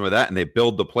 I want some of that. And they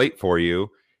build the plate for you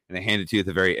and they hand it to you at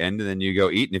the very end. And then you go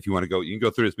eat. And if you want to go, you can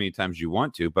go through as many times as you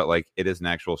want to, but like it is an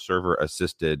actual server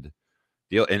assisted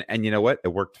deal. And you know what? It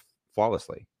worked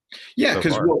flawlessly. Yeah,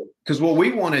 because what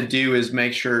we want to do is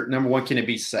make sure, number one, can it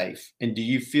be safe? And do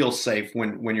you feel safe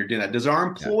when you're doing that? Does our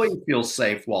employee feel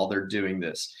safe while they're doing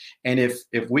this? And if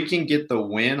we can get the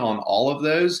win on all of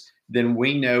those, then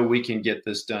we know we can get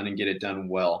this done and get it done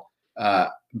well.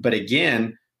 But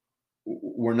again,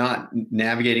 we're not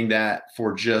navigating that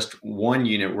for just one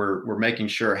unit. We're making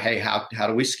sure, hey, how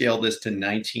do we scale this to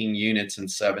 19 units in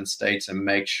 7 states and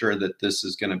make sure that this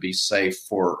is going to be safe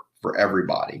for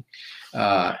everybody?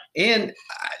 And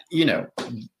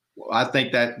I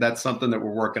think that's something that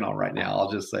we're working on right now.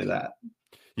 I'll just say that.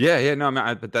 Yeah, no, I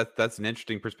mean, but that's an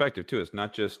interesting perspective too. It's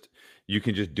not just you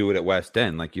can just do it at West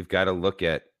End. Like you've got to look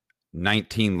at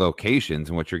 19 locations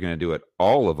and what you're going to do at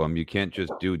all of them. You can't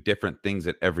just do different things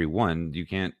at every one. You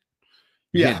can't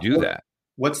do that.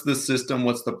 What's the system?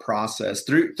 What's the process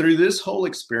through this whole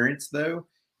experience though?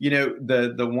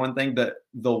 The one thing that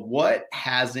the what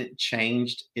hasn't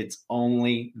changed, it's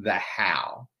only the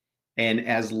how. And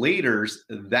as leaders,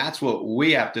 that's what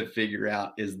we have to figure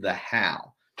out is the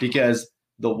how, because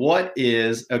the what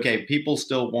is, okay, people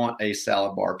still want a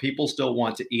salad bar. People still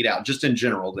want to eat out just in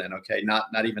general then, okay, not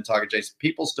even talking Jason.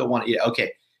 People still want to eat.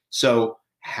 Okay, so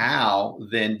how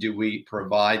then do we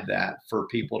provide that for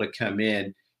people to come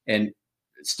in and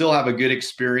still have a good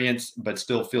experience, but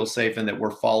still feel safe and that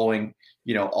we're following,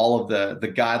 all of the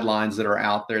guidelines that are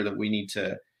out there that we need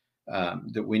to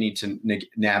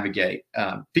navigate.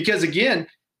 Because again,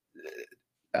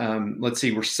 let's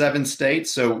see, we're 7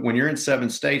 states. So when you're in 7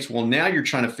 states, well, now you're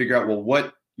trying to figure out, well,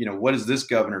 what is this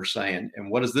governor saying?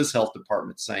 And what is this health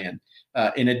department saying?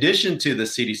 In addition to the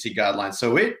CDC guidelines.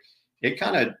 So it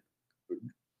kind of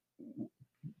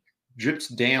drips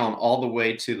down all the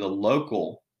way to the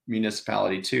local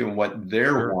municipality too, and what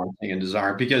they're wanting and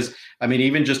desiring. Because I mean,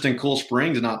 even just in Cool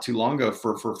Springs, not too long ago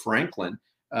for Franklin,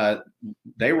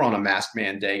 they were on a mask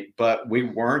mandate, but we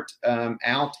weren't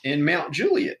out in Mount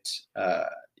Juliet,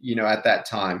 at that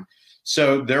time.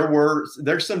 So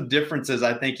there's some differences,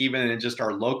 I think, even in just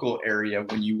our local area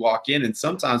when you walk in, and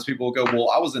sometimes people will go,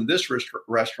 well, I was in this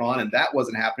restaurant and that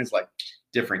wasn't happening. It's like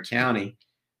different county.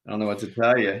 I don't know what to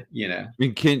tell you, I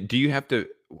mean,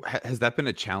 has that been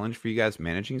a challenge for you guys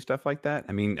managing stuff like that?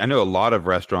 I mean, I know a lot of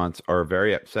restaurants are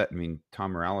very upset. I mean,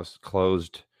 Tom Morales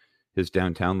closed his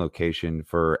downtown location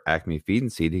for Acme Feed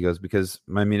and Seed. He goes, because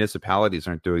my municipalities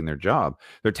aren't doing their job.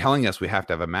 They're telling us we have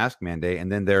to have a mask mandate,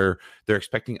 and then they're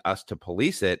expecting us to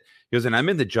police it. He goes, and I'm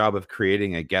in the job of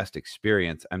creating a guest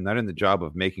experience. I'm not in the job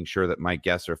of making sure that my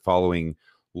guests are following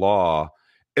law.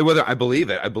 And whether I believe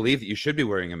it, I believe that you should be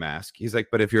wearing a mask. He's like,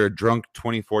 but if you're a drunk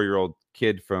 24-year-old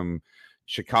kid from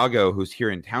Chicago who's here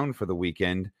in town for the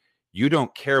weekend, you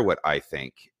don't care what I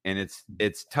think. And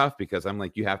it's tough because I'm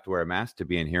like, you have to wear a mask to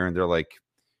be in here. And they're like,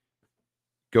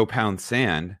 go pound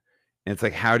sand. And it's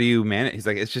like, how do you manage? He's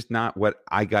like, it's just not what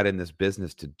I got in this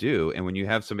business to do. And when you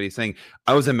have somebody saying,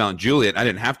 I was in Mount Juliet, I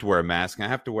didn't have to wear a mask, and I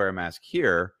have to wear a mask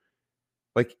here.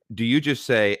 Like, do you just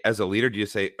say, as a leader, do you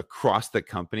say across the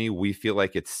company, we feel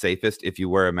like it's safest if you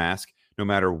wear a mask, no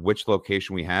matter which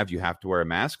location we have, you have to wear a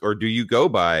mask? Or do you go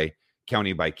by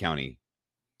county,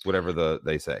 whatever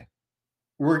they say?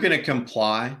 we're going to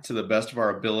comply to the best of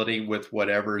our ability with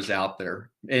whatever is out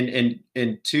there, and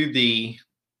to the,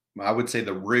 I would say,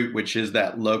 the root, which is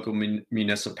that local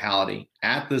municipality.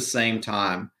 At the same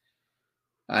time,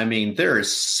 I mean, there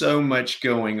is so much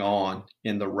going on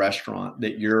in the restaurant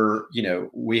that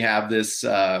we have this,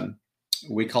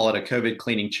 we call it a COVID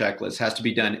cleaning checklist, has to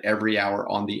be done every hour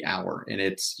on the hour. And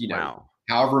it's, Wow.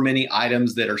 however many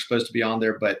items that are supposed to be on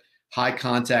there, but high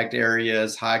contact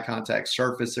areas, high contact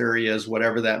surface areas,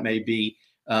 whatever that may be.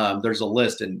 There's a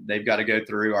list, and they've got to go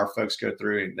through, our folks go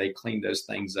through and they clean those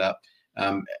things up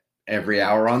every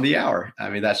hour on the hour. I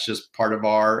mean, that's just part of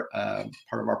our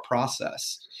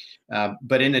process.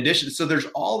 But in addition, so there's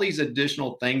all these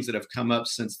additional things that have come up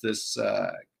since this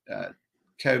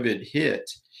COVID hit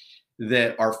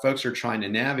that our folks are trying to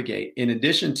navigate. In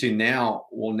addition to now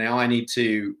I need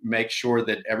to make sure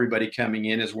that everybody coming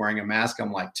in is wearing a mask.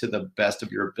 I'm like, to the best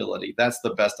of your ability. That's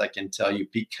the best I can tell you,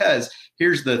 because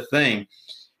here's the thing.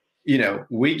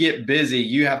 We get busy.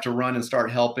 You have to run and start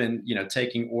helping,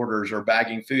 taking orders or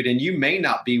bagging food. And you may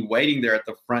not be waiting there at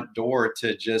the front door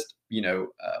to just,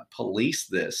 police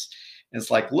this. And it's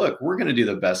like, look, we're going to do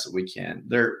the best that we can.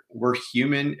 We're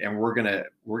human, and we're going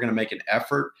to make an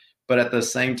effort. But at the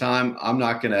same time, I'm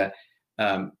not going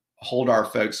to hold our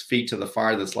folks' feet to the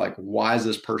fire. That's like, why is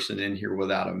this person in here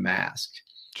without a mask?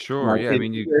 Sure. Yeah.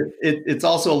 It's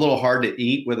also a little hard to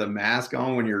eat with a mask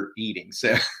on when you're eating.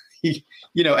 So,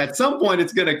 at some point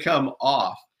it's going to come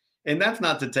off, and that's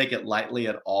not to take it lightly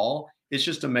at all. It's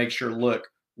just to make sure, look,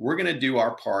 we're going to do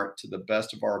our part to the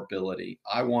best of our ability.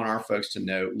 I want our folks to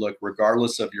know, look,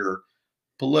 regardless of your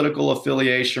political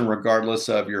affiliation, regardless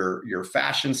of your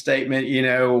fashion statement,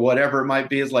 whatever it might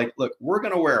be, is like, look, we're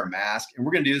going to wear a mask, and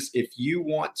we're going to do this. If you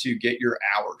want to get your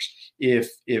hours,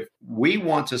 if we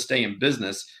want to stay in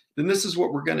business, then this is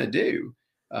what we're going to do.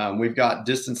 We've got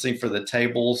distancing for the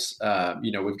tables.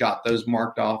 We've got those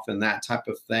marked off and that type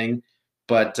of thing.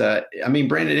 But I mean,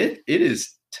 Brandon, it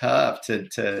is tough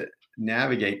to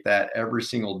navigate that every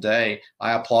single day.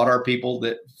 I applaud our people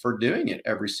for doing it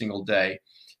every single day.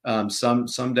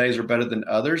 Some days are better than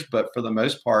others, but for the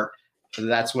most part,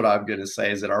 that's what I'm going to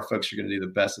say, is that our folks are going to do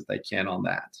the best that they can on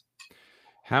that.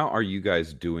 How are you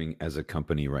guys doing as a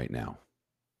company right now?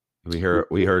 We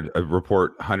heard a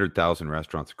report, 100,000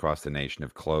 restaurants across the nation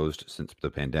have closed since the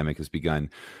pandemic has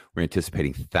begun. We're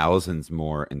anticipating thousands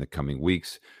more in the coming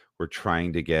weeks. We're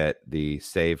trying to get the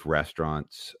Save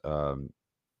Restaurants,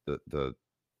 the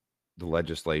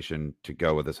legislation to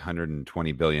go with this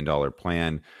 $120 billion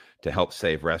plan to help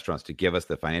save restaurants, to give us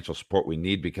the financial support we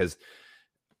need, because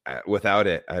without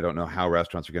it, I don't know how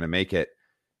restaurants are going to make it.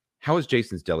 How is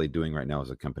Jason's Deli doing right now as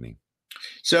a company?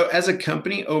 So as a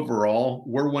company overall,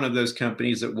 we're one of those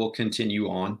companies that will continue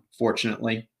on.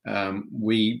 Fortunately,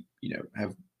 we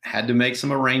have had to make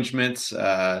some arrangements.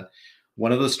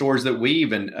 One of the stores that we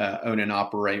even own and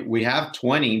operate, we have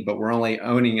 20, but we're only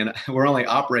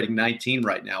operating 19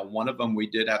 right now. One of them we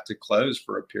did have to close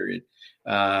for a period.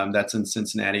 That's in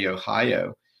Cincinnati,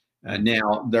 Ohio.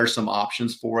 Now there's some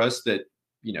options for us that,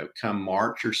 come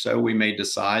March or so, we may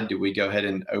decide, do we go ahead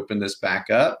and open this back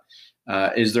up?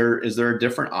 Is there a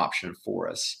different option for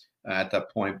us at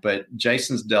that point? But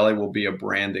Jason's Deli will be a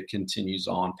brand that continues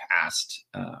on past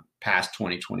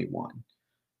 2021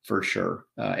 for sure.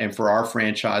 And for our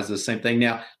franchise, the same thing.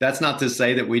 Now, that's not to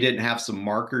say that we didn't have some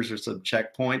markers or some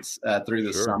checkpoints through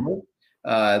the summer.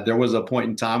 There was a point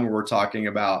in time where we're talking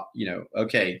about,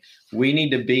 okay, we need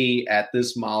to be at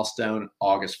this milestone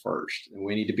August 1st, and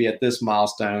we need to be at this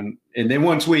milestone. And then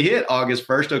once we hit August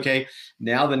 1st, okay,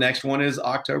 now the next one is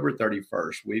October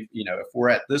 31st. If we're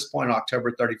at this point,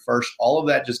 October 31st, all of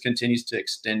that just continues to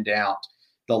extend out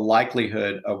the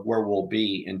likelihood of where we'll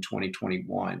be in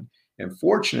 2021. And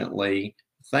fortunately,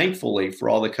 thankfully, for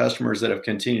all the customers that have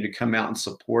continued to come out and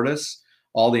support us,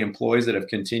 all the employees that have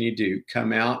continued to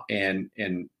come out and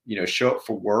show up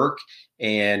for work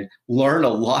and learn a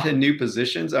lot of new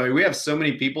positions. I mean, we have so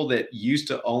many people that used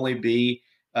to only be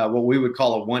what we would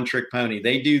call a one-trick pony.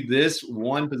 They do this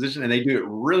one position and they do it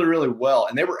really, really well.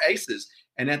 And they were aces.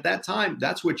 And at that time,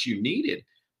 that's what you needed.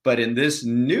 But in this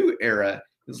new era,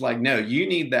 it's like, no, you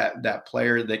need that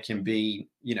player that can be,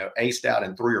 aced out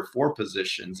in 3 or 4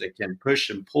 positions. That can push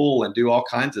and pull and do all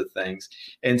kinds of things.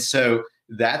 And so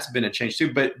that's been a change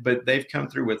too. But they've come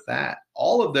through with that.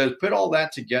 All of those, put all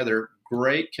that together,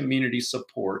 great community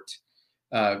support,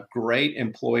 great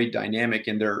employee dynamic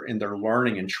in their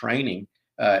learning and training,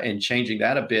 and changing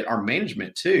that a bit. Our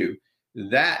management too,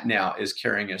 that now is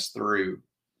carrying us through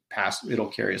it'll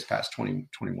carry us past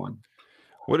 2021.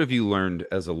 What have you learned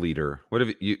as a leader? What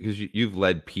have you, because you've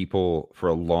led people for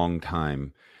a long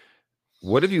time.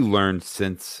 What have you learned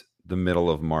since the middle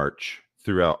of March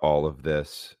throughout all of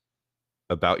this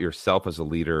about yourself as a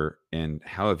leader, and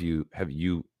how have you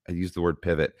I use the word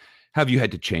pivot, have you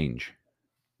had to change?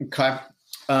 Okay.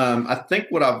 I think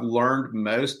what I've learned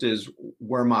most is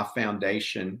where my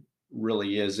foundation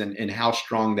really is, and how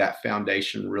strong that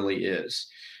foundation really is,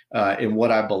 and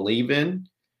what I believe in.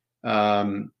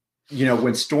 Um,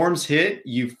 when storms hit,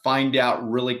 you find out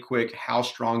really quick how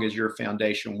strong is your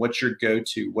foundation, what's your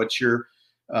go-to, what's your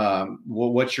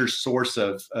source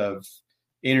of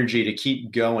energy to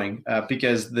keep going,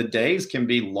 because the days can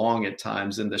be long at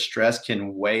times and the stress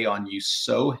can weigh on you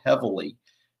so heavily.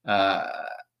 Uh,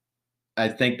 I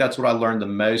think that's what I learned the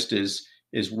most is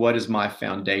what is my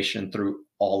foundation through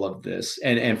all of this.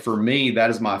 And for me, that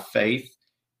is my faith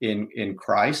in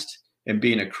Christ and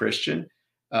being a Christian.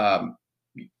 Um,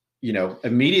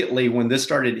 Immediately when this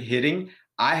started hitting,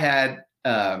 I had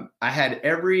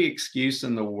every excuse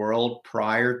in the world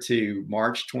prior to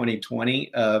March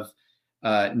 2020 of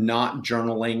not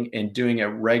journaling and doing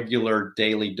a regular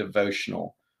daily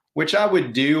devotional, which I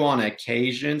would do on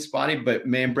occasion, Spotty. But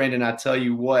man, Brandon, I tell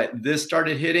you what, this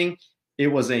started hitting. It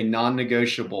was a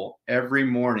non-negotiable. Every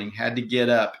morning had to get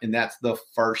up, and that's the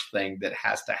first thing that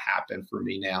has to happen for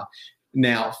me now.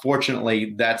 Now,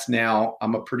 fortunately,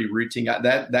 I'm a pretty routine guy.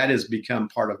 That has become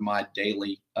part of my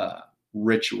daily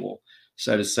ritual,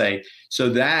 so to say. So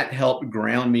that helped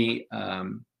ground me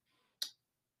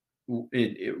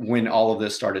when all of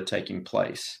this started taking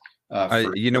place.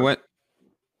 For You know sure. what,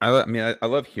 I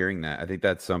love hearing that. I think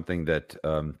that's something that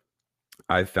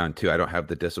I've found too. I don't have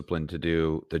the discipline to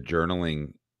do the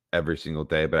journaling every single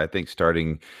day, but I think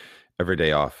starting every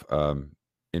day off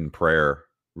in prayer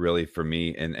really for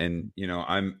me, and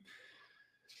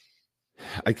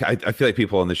I feel like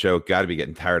people on the show got to be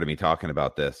getting tired of me talking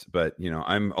about this, but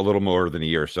I'm a little more than a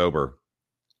year sober,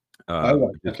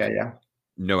 Oh, just okay, yeah.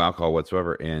 no alcohol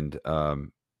whatsoever, and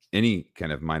any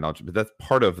kind of mind knowledge. But that's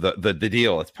part of the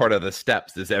deal. It's part of the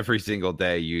steps. Is every single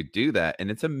day you do that, and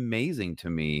it's amazing to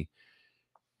me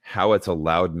how it's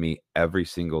allowed me every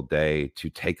single day to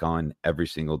take on every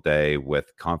single day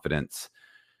with confidence,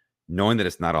 knowing that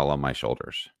it's not all on my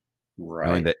shoulders,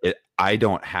 knowing Right. that I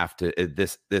don't have to,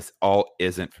 this all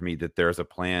isn't for me, that there's a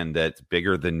plan that's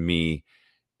bigger than me.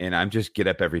 And I'm just get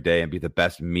up every day and be the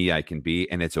best me I can be.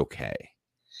 And it's okay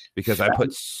because I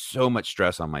put so much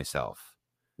stress on myself.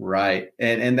 Right.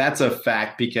 And that's a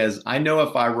fact, because I know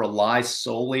if I rely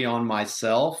solely on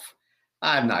myself,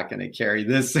 I'm not going to carry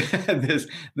this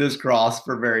this cross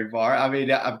for very far. I mean,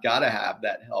 I've got to have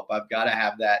that help. I've got to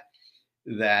have that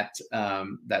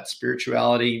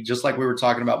spirituality, just like we were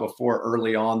talking about before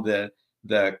early on, the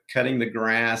cutting the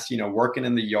grass, working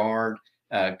in the yard,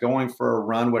 going for a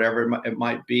run, whatever it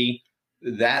might be.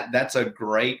 That's a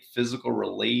great physical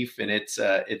relief, and it's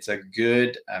a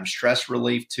good stress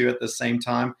relief too at the same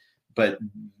time. But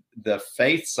the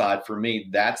faith side for me,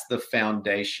 that's the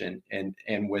foundation, and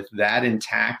with that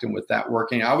intact and with that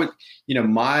working, I would,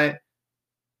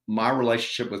 my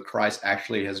relationship with Christ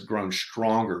actually has grown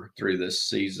stronger through this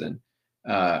season.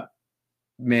 Man,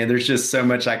 there's just so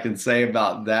much I can say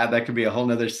about that. That could be a whole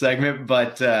nother segment,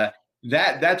 but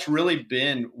that's really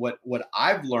been what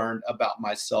I've learned about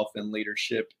myself in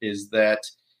leadership, is that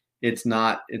it's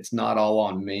not all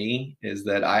on me. Is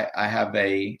that I have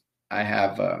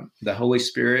the Holy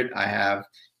Spirit, I have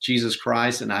Jesus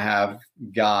Christ, and I have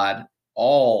God,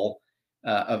 all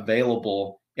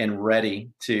available and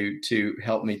ready to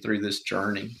help me through this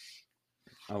journey.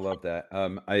 I love that.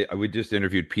 We just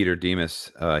interviewed Peter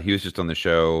Demas. He was just on the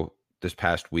show this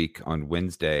past week on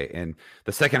Wednesday, and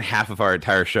the second half of our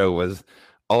entire show was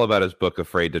all about his book,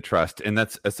 Afraid to Trust, and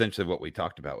that's essentially what we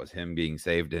talked about, was him being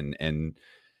saved and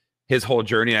his whole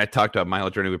journey. I talked about my whole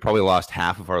journey. We probably lost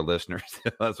half of our listeners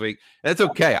last week. That's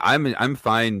okay. I'm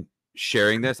fine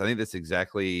sharing this. I think that's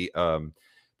exactly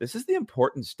this is the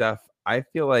important stuff. I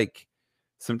feel like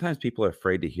sometimes people are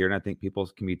afraid to hear, and I think people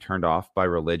can be turned off by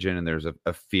religion, and there's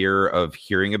a fear of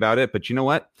hearing about it. But you know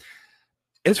what?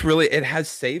 It has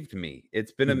saved me.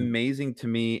 It's been Mhm. amazing to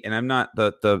me, and I'm not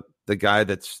the guy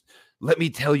that's, let me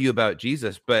tell you about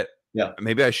Jesus, but Yeah,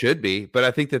 maybe I should be. But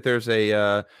I think that there's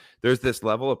this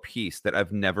level of peace that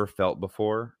I've never felt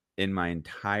before in my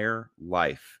entire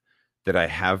life that I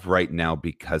have right now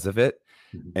because of it.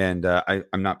 Mhm. And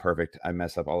I'm not perfect. I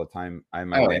mess up all the time.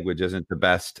 My Oh, yeah. language isn't the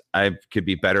best. I could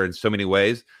be better in so many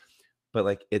ways, but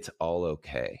like it's all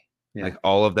okay. Yeah, Like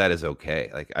all of that is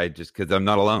okay. Like I just, because I'm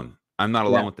not alone. I'm not yeah.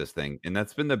 alone with this thing, and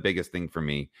that's been the biggest thing for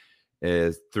me.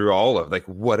 Is through all of, like,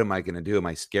 what am I going to do? Am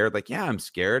I scared? Like, yeah, I'm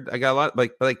scared. I got a lot.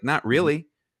 Like, but like not Mhm. really.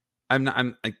 I'm not.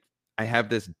 I'm like, I have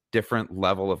this different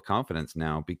level of confidence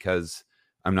now because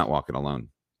I'm not walking alone.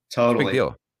 It's a big Totally.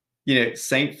 deal.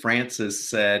 St. Francis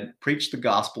said, preach the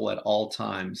gospel at all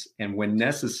times, and when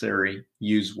necessary,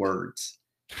 use words.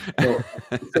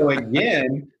 So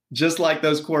again, just like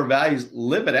those core values,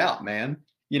 live it out, man.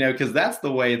 Because that's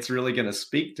the way it's really going to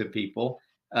speak to people.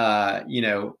 I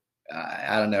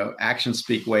don't know, actions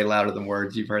speak way louder than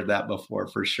words. You've heard that before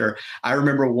for sure. I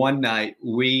remember one night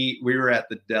we were at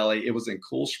the Deli. It was in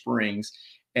Cool Springs,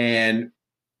 and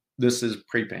this is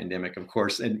pre-pandemic, of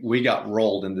course, and we got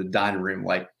rolled in the dining room,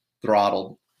 like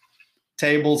throttled.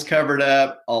 Tables covered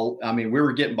up. We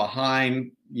were getting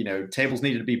behind. Tables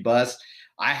needed to be bussed.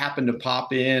 I happened to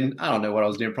pop in. I don't know what I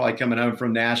was doing, probably coming home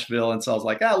from Nashville. And so I was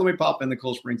like, let me pop in the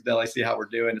Cool Springs Deli, see how we're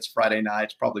doing. It's Friday night.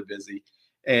 It's probably busy.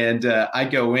 And I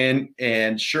go in,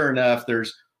 and sure enough,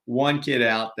 there's one kid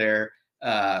out there,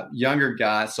 younger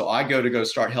guy. So I go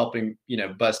start helping,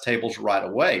 bus tables right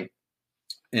away.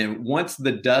 And once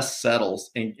the dust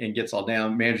settles and gets all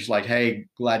down, manager's like, hey,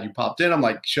 glad you popped in. I'm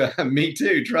like, sure, me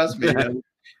too. Trust me.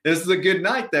 This is a good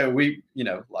night, though. A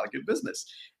lot of good business.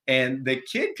 And the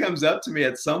kid comes up to me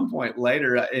at some point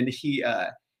later, and he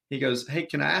goes, hey,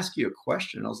 can I ask you a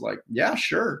question? I was like, yeah,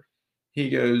 sure. He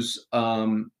goes,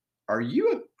 are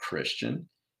you a Christian?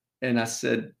 And I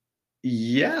said,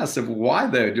 yeah. I said, why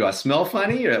though? Do I smell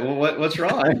funny? What's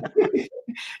wrong?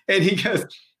 And he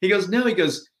goes, no. He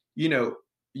goes,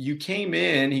 you came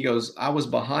in. He goes, I was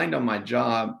behind on my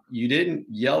job. You didn't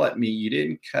yell at me. You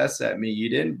didn't cuss at me. You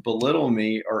didn't belittle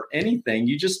me or anything.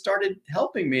 You just started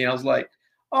helping me. And I was like,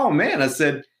 oh man. I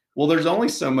said, well, there's only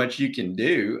so much you can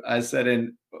do. I said,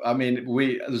 and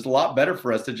there's a lot better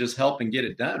for us to just help and get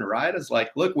it done. Right. It's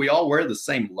like, look, we all wear the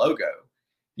same logo.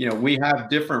 We have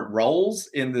different roles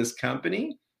in this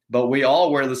company, but we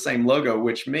all wear the same logo,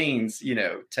 which means,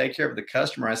 take care of the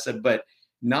customer. I said, but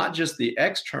not just the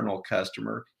external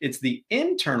customer, it's the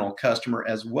internal customer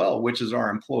as well, which is our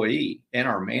employee and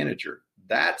our manager.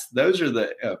 Those are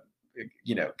the,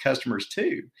 customers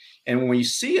too. And when you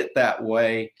see it that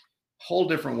way, whole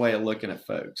different way of looking at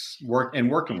folks,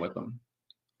 working with them.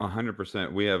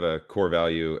 100%. We have a core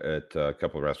value at a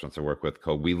couple of restaurants I work with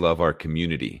called "We Love Our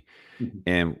Community,"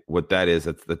 and what that is,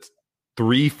 that's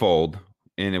threefold.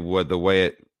 And the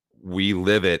way we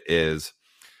live it is,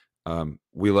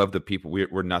 we love the people.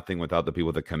 We're nothing without the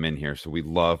people that come in here. So we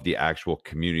love the actual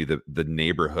community, the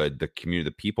neighborhood, the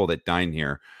community, the people that dine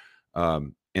here,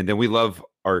 and then we love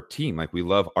our team. Like, we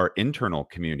love our internal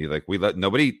community. Like,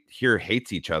 nobody here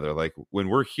hates each other. Like, when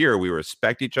we're here, we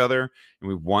respect each other and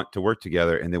we want to work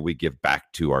together. And then we give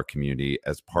back to our community.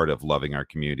 As part of loving our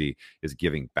community is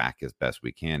giving back as best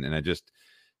we can. And I just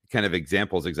kind of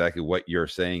examples exactly what you're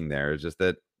saying there is just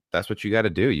that's what you got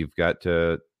to do. You've got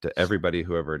to everybody,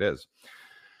 whoever it is.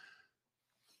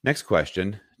 Next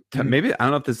question. Maybe, I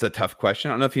don't know if this is a tough question.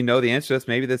 I don't know if you know the answer to this.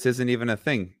 Maybe this isn't even a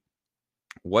thing.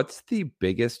 What's the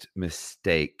biggest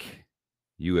mistake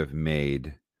you have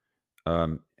made?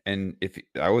 And if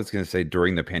I was going to say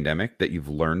during the pandemic that you've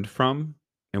learned from,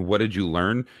 and what did you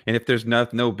learn? And if there's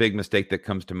no big mistake that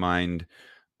comes to mind,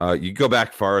 you go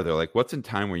back farther. Like, what's in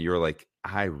time where you're like,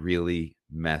 I really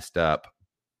messed up,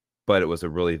 but it was a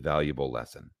really valuable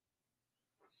lesson?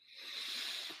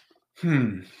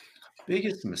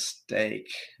 Biggest mistake.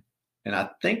 And I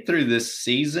think through this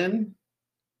season,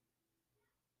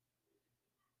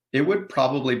 it would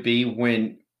probably be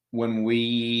when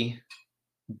we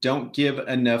don't give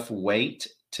enough weight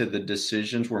to the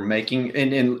decisions we're making.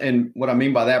 And what I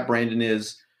mean by that, Brandon,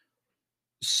 is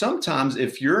sometimes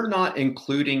if you're not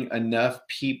including enough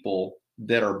people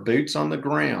that are boots on the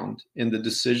ground in the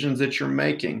decisions that you're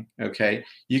making, okay,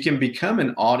 you can become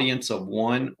an audience of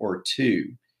one or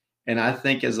two. And I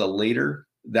think as a leader,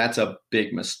 that's a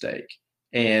big mistake.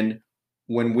 And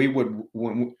when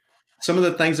some of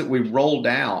the things that we rolled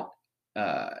out,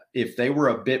 if they were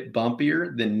a bit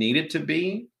bumpier than needed to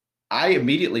be, I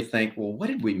immediately think, well, what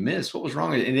did we miss? What was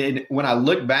wrong? And when I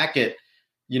look back at,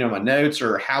 my notes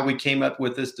or how we came up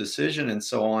with this decision and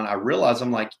so on, I realize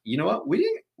I'm like, you know what?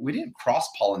 We didn't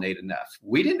cross-pollinate enough.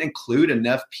 We didn't include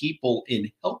enough people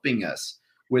in helping us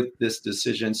with this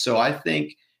decision. So I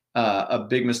think a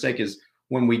big mistake is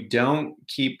when we don't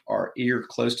keep our ear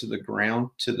close to the ground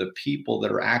to the people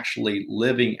that are actually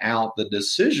living out the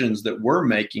decisions that we're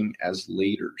making as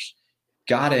leaders.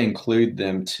 Got to include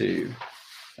them too,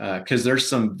 because there's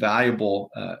some valuable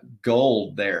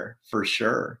gold there for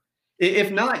sure.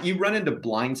 If not, you run into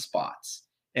blind spots.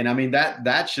 And I mean,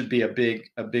 that should be a big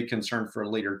concern for a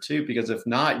leader too, because if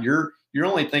not, you're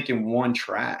only thinking one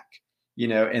track,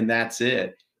 and that's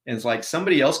it. And it's like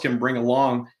somebody else can bring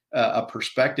along a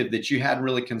perspective that you hadn't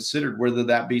really considered, whether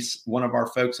that be one of our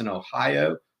folks in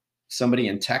Ohio, somebody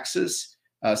in Texas,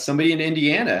 somebody in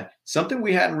Indiana, something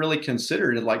we hadn't really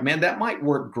considered. Like, man, that might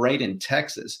work great in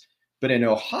Texas, but in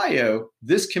Ohio,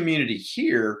 this community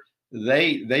here,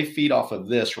 they feed off of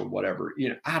this or whatever.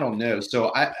 I don't know.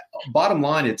 So bottom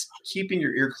line, it's keeping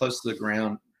your ear close to the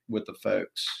ground with the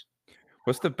folks.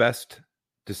 What's the best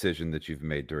decision that you've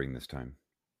made during this time?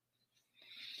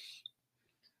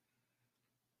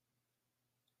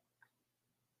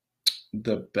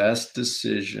 The best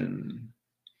decision.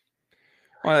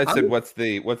 Well, I said, what's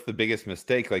the biggest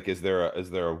mistake? Like, is there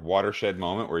a watershed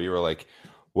moment where you were like,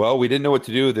 well, we didn't know what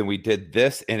to do, then we did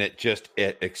this, and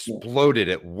it exploded,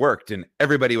 it worked, and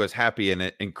everybody was happy, and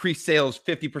it increased sales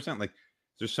 50%. Like, is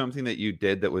there something that you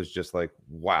did that was just like,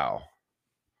 wow?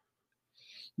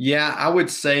 Yeah, I would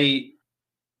say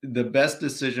the best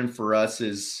decision for us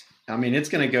is, it's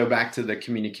going to go back to the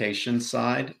communication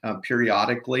side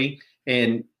periodically,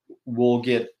 and we'll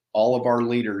get all of our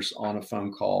leaders on a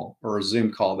phone call or a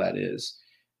Zoom call, that is.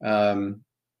 And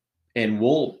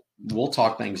we'll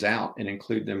talk things out and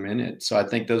include them in it. So I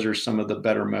think those are some of the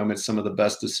better moments, some of the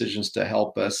best decisions to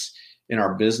help us in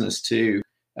our business too.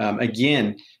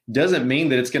 Again, doesn't mean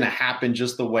that it's going to happen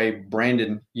just the way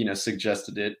Brandon,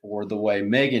 suggested it, or the way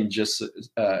Megan just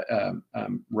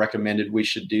recommended we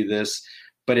should do this.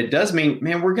 But it does mean,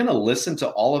 man, we're going to listen to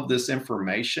all of this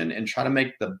information and try to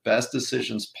make the best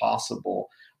decisions possible.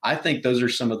 I think those are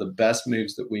some of the best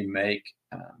moves that we make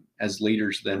as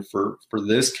leaders then for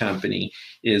this company,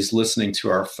 is listening to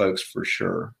our folks for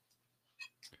sure.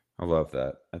 I love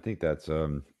that. I think that's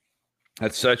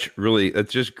just great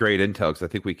intel, because I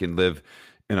think we can live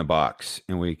in a box,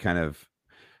 and we kind of,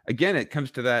 again, it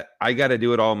comes to that, I got to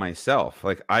do it all myself.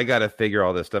 Like, I got to figure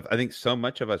all this stuff. I think so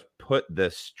much of us put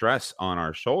this stress on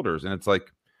our shoulders, and it's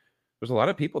like, there's a lot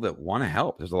of people that want to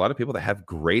help. There's a lot of people that have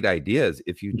great ideas.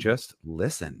 If you just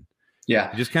listen, you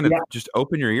just kind of just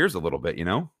open your ears a little bit,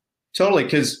 Totally.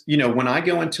 Because, when I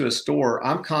go into a store,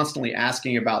 I'm constantly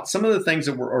asking about some of the things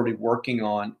that we're already working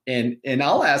on. And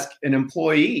I'll ask an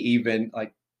employee even,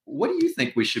 like, what do you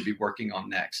think we should be working on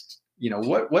next?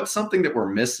 What's something that we're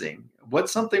missing?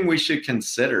 What's something we should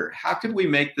consider? How could we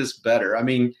make this better? I'm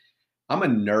a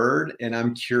nerd and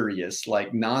I'm curious,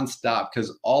 like nonstop,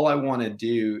 because all I want to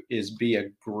do is be a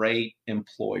great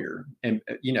employer and,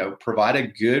 provide a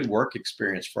good work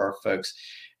experience for our folks.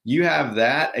 You have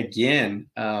that, again,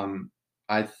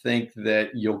 I think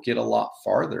that you'll get a lot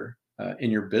farther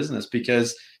in your business,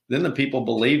 because then the people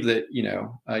believe that,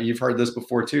 you've heard this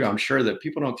before too. I'm sure that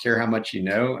people don't care how much you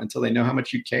know until they know how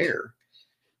much you care.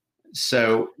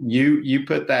 So you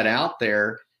put that out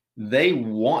there.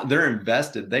 They're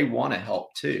invested. They want to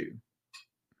help too.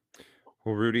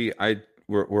 Well, Rudy,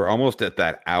 we're almost at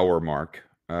that hour mark.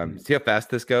 See how fast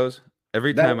this goes?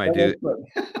 Every time I do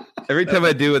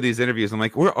with these interviews, I'm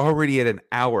like, we're already at an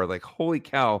hour. Like, holy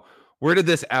cow, where did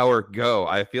this hour go?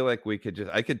 I feel like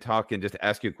I could talk and just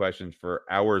ask you questions for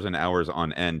hours and hours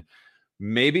on end.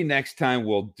 Maybe next time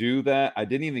we'll do that. I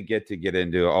didn't even get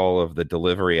into all of the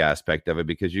delivery aspect of it,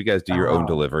 because you guys do your own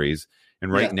deliveries.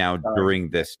 And right now,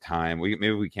 during this time,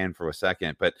 maybe we can for a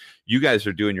second, but you guys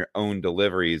are doing your own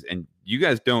deliveries, and you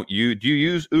guys do you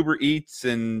use Uber Eats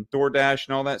and DoorDash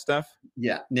and all that stuff?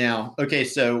 Yeah. Now, okay.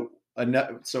 So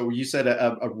you said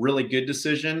a really good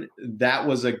decision. That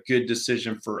was a good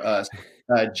decision for us.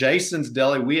 Jason's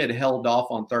Deli, we had held off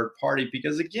on third party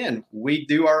because, again, we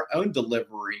do our own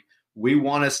delivery. We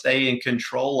want to stay in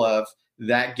control of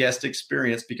that guest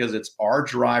experience, because it's our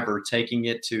driver taking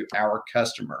it to our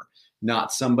customer,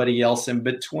 not somebody else in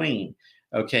between.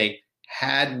 Okay.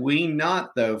 Had we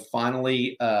not, though,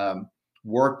 finally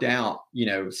worked out,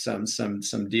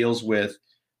 some deals with,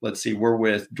 let's see, we're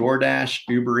with DoorDash,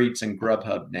 Uber Eats, and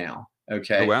Grubhub now.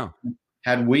 Okay. Oh, wow.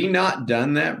 Had we not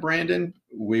done that, Brandon,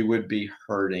 we would be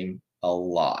hurting a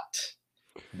lot.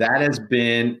 That has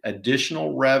been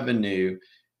additional revenue,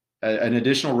 an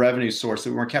additional revenue source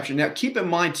that we're capturing. Now, keep in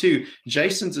mind too,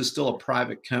 Jason's is still a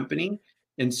private company.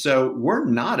 And so we're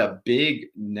not a big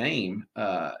name,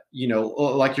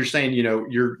 like you're saying,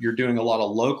 you're doing a lot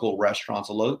of local restaurants,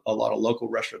 a lot of local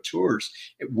restaurateurs.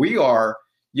 We are,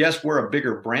 yes, we're a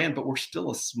bigger brand, but we're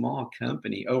still a small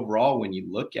company overall. When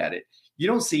you look at it, you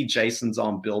don't see Jason's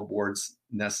on billboards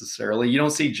necessarily. You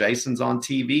don't see Jason's on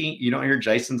TV. You don't hear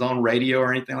Jason's on radio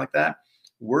or anything like that.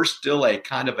 We're still a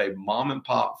kind of a mom and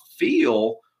pop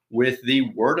feel with the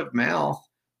word of mouth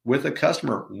with a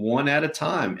customer, one at a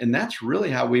time. And that's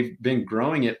really how we've been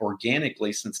growing it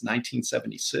organically since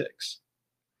 1976.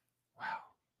 Wow.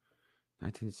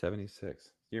 1976.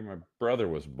 Year my brother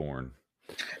was born.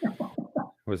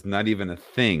 Was not even a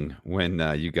thing when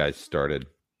you guys started.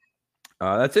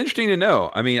 That's interesting to know.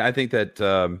 I mean, I think that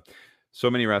so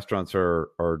many restaurants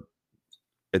are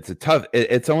it's a tough,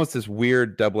 it's almost this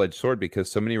weird double-edged sword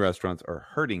because so many restaurants are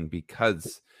hurting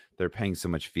because they're paying so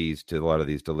much fees to a lot of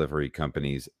these delivery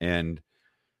companies. And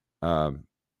um,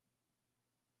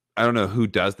 I don't know who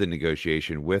does the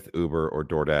negotiation with Uber or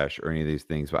DoorDash or any of these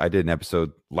things, but I did an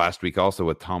episode last week also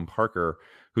with Tom Parker,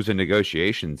 who's a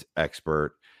negotiations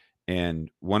expert.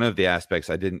 And one of the aspects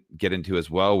I didn't get into as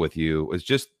well with you was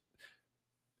just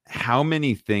how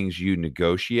many things you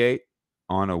negotiate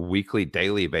on a weekly,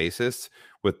 daily basis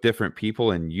with different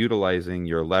people and utilizing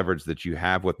your leverage that you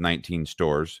have with 19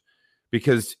 stores,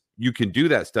 because you can do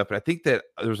that stuff. But I think that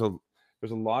there's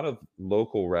a lot of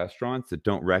local restaurants that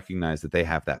don't recognize that they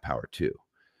have that power too.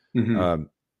 Mm-hmm.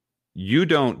 You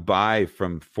don't buy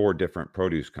from 4 different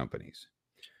produce companies.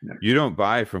 No. You don't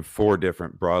buy from 4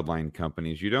 different broadline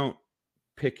companies. You don't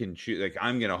pick and choose, like,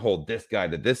 I'm going to hold this guy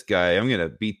to this guy. I'm going to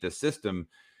beat the system.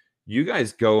 You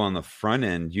guys go on the front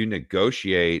end, you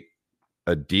negotiate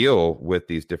a deal with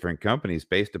these different companies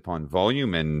based upon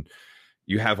volume, and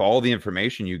you have all the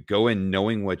information. You go in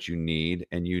knowing what you need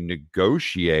and you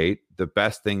negotiate the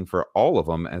best thing for all of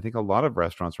them. And I think a lot of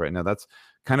restaurants right now, that's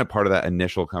kind of part of that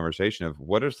initial conversation of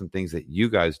what are some things that you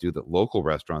guys do that local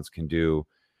restaurants can do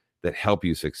that help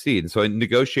you succeed. And so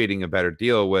negotiating a better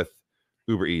deal with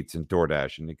Uber Eats and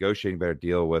DoorDash, and negotiating a better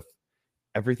deal with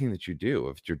everything that you do,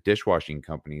 if it's your dishwashing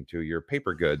company to your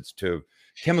paper goods to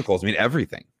chemicals, I mean,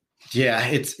 everything. Yeah,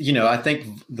 it's, I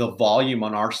think the volume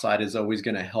on our side is always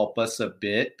going to help us a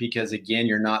bit because, again,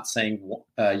 you're not saying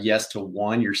yes to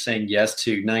one, you're saying yes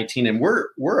to 19. And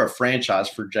we're a franchise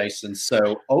for Jason.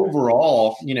 So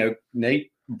overall,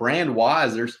 Nate, brand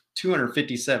wise, there's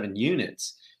 257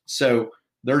 units. So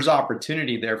there's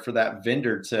opportunity there for that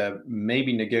vendor to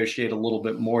maybe negotiate a little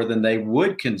bit more than they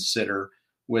would consider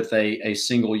with a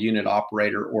single unit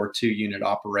operator or 2 unit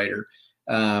operator.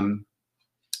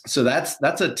 So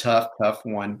that's a tough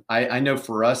one. I know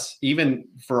for us, even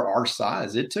for our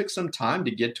size, it took some time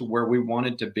to get to where we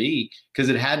wanted to be because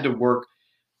it had to work.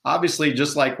 Obviously,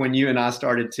 just like when you and I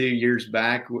started 2 years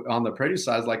back on the produce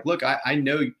side, like, look, I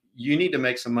know you need to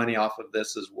make some money off of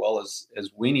this as well as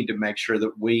we need to make sure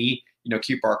that we,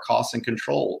 keep our costs in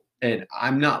control. And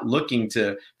I'm not looking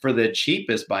for the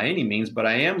cheapest by any means, but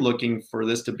I am looking for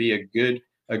this to be a good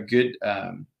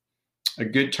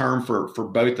term for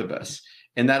both of us.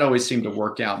 And that always seemed to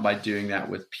work out by doing that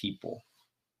with people.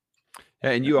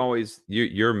 And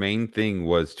your main thing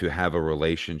was to have a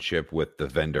relationship with the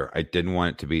vendor. I didn't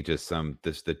want it to be just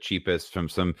the cheapest from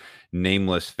some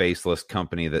nameless, faceless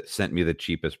company that sent me the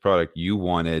cheapest product. You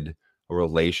wanted a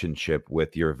relationship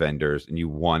with your vendors, and you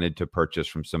wanted to purchase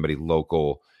from somebody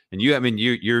local. And you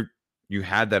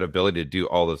had that ability to do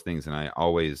all those things. And I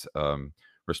always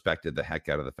respected the heck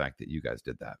out of the fact that you guys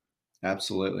did that.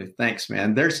 Absolutely. Thanks,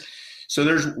 man. There's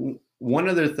one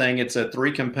other thing. It's a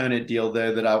 3-component deal,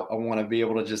 though, that I want to be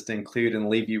able to just include and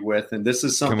leave you with. And this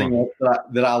is something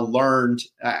that I learned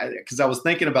because I was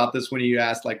thinking about this when you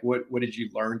asked, like, what did you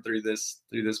learn through this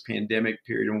pandemic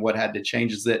period and what had to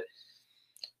change?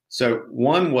 So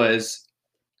one was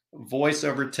voice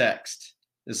over text.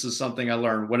 This is something I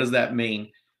learned. What does that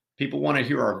mean? People want to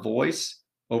hear our voice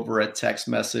over a text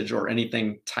message or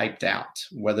anything typed out,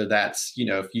 whether that's,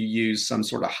 if you use some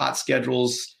sort of hot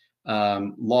schedules,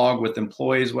 log with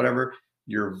employees, whatever,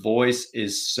 your voice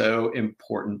is so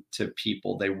important to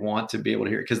people. They want to be able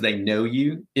to hear it because they know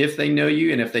you. If they know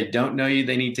you, and if they don't know you,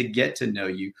 they need to get to know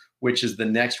you, which is the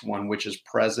next one, which is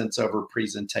presence over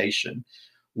presentation.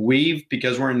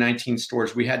 Because we're in 19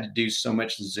 stores, we had to do so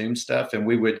much Zoom stuff, and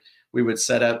we would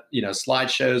set up,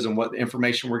 slideshows and what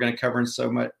information we're going to cover and so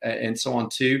much and so on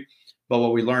too. But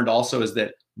what we learned also is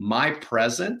that my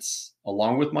presence,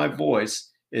 along with my voice,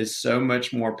 is so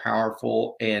much more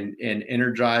powerful and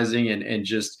energizing and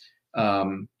just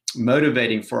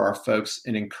motivating for our folks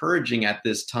and encouraging at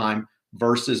this time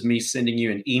versus me sending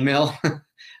you an email,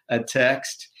 a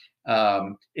text,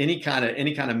 any kind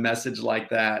of message like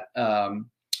that.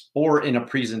 Or in a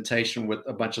presentation with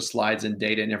a bunch of slides and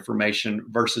data and information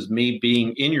versus me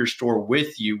being in your store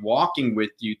with you, walking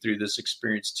with you through this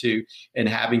experience too, and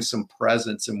having some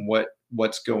presence in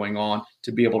what's going on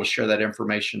to be able to share that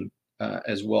information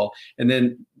as well. And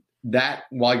then that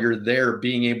while you're there,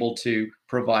 being able to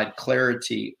provide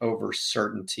clarity over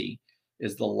certainty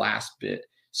is the last bit.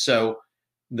 So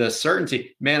the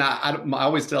certainty, man, I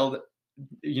always tell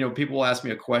people will ask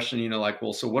me a question, like,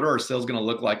 well, so what are our sales going to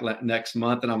look like next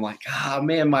month? And I'm like,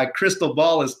 man, my crystal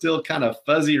ball is still kind of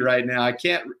fuzzy right now. I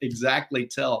can't exactly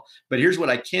tell, but here's what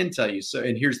I can tell you. So,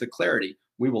 and here's the clarity.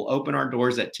 We will open our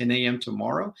doors at 10 a.m.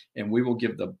 tomorrow, and we will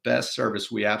give the best service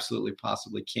we absolutely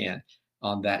possibly can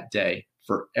on that day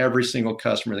for every single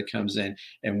customer that comes in,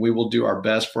 and we will do our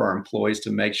best for our employees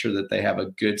to make sure that they have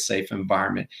a good, safe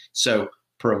environment. So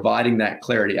providing that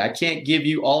clarity. I can't give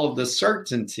you all of the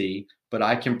certainty, but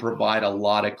I can provide a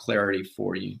lot of clarity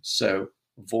for you. So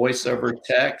voice over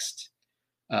text,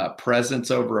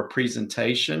 presence over a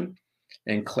presentation,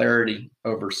 and clarity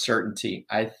over certainty,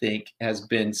 I think, has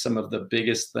been some of the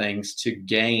biggest things to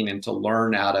gain and to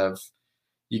learn out of.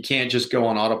 You can't just go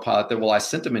on autopilot that, well, I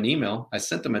sent them an email, I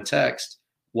sent them a text.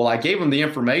 Well, I gave them the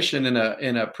information in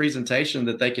a presentation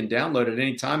that they can download at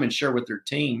any time and share with their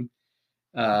team.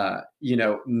 No,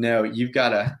 you've got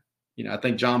to, I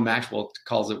think John Maxwell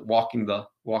calls it walking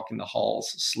the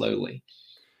halls slowly.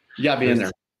 You got to be in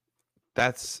there.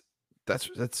 That's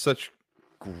such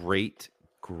great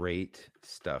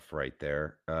stuff right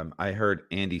there. I heard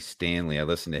Andy Stanley. I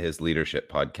listened to his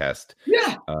leadership podcast.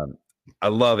 Yeah. I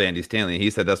love Andy Stanley. He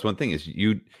said that's one thing is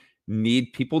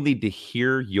people need to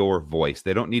hear your voice.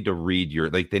 They don't need to read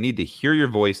they need to hear your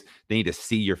voice. They need to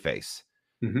see your face.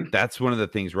 Mm-hmm. That's one of the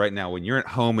things right now when you're at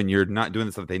home and you're not doing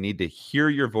this stuff, they need to hear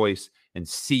your voice and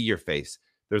see your face.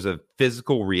 There's a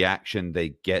physical reaction they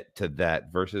get to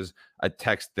that versus a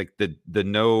text,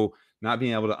 not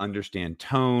being able to understand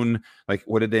tone. Like,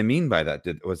 what did they mean by that?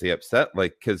 Was he upset?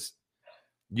 Like, because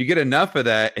you get enough of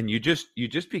that and you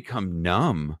just become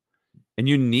numb, and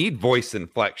you need voice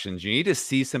inflections. You need to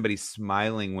see somebody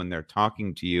smiling when they're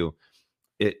talking to you.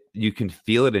 You can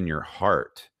feel it in your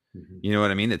heart. Mm-hmm. You know what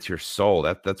I mean? It's your soul.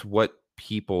 That's what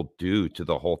people do to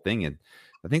the whole thing. And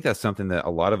I think that's something that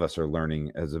a lot of us are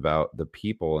learning is about the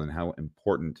people and how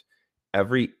important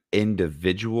every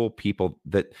individual people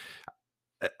that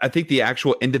I think the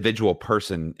actual individual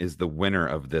person is the winner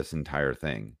of this entire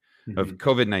thing. Mm-hmm. Of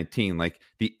COVID-19, like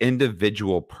the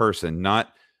individual person,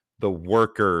 not the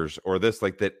workers or this,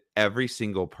 like that every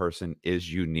single person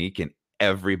is unique and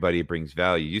everybody brings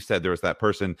value. You said there was that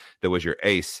person that was your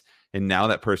ace, and now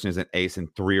that person is an ace in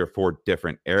 3 or 4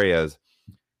 different areas.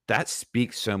 That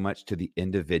speaks so much to the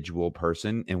individual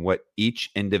person and what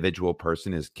each individual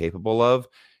person is capable of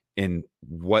and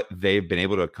what they've been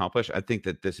able to accomplish. I think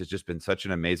that this has just been such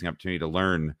an amazing opportunity to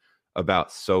learn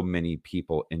about so many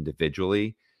people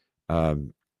individually.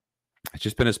 It's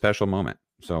just been a special moment.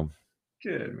 So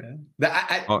good, man.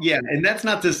 Yeah. And that's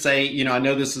not to say, I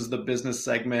know this is the business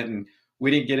segment and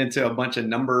we didn't get into a bunch of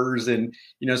numbers and,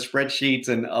 spreadsheets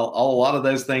and a lot of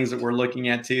those things that we're looking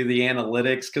at too, the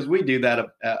analytics, because we do that,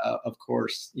 of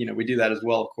course, we do that as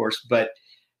well, of course. But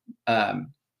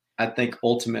I think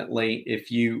ultimately,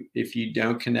 if you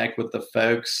don't connect with the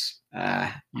folks,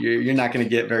 you're not going to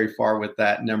get very far with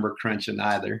that number crunching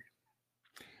either.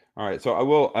 All right, so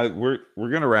we're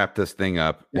going to wrap this thing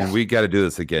up, and we got to do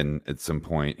this again at some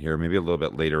point here, maybe a little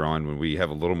bit later on when we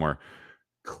have a little more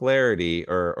clarity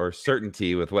or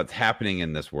certainty with what's happening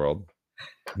in this world.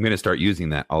 I'm going to start using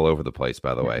that all over the place,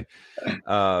 by the way.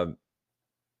 I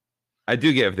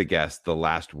do give the guest the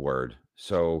last word.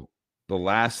 So the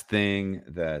last thing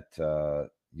that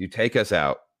you take us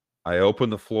out, I open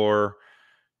the floor.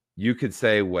 You could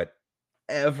say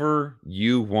whatever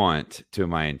you want to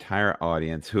my entire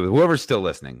audience, whoever's still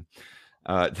listening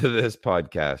to this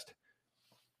podcast.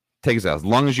 Take us out as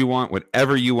long as you want,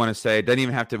 whatever you want to say. It doesn't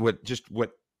even have to, just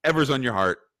whatever's on your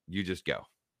heart, you just go.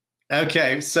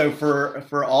 Okay. So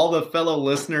for all the fellow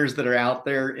listeners that are out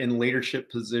there in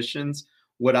leadership positions,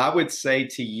 what I would say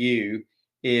to you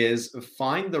is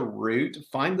find the root,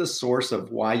 find the source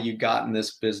of why you got in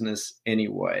this business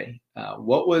anyway.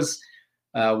 What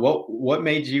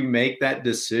made you make that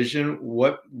decision?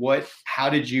 How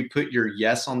did you put your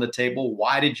yes on the table?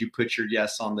 Why did you put your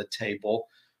yes on the table?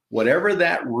 Whatever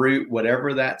that root,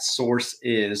 whatever that source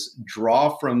is,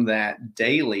 draw from that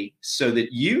daily so that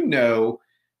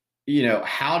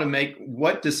how to make,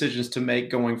 what decisions to make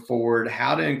going forward,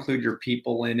 how to include your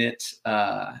people in it,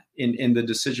 in the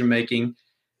decision making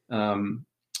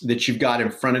that you've got in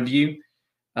front of you.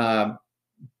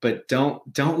 But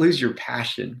don't lose your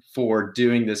passion for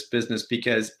doing this business,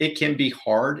 because it can be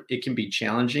hard. It can be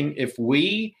challenging. If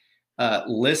we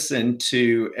listen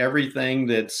to everything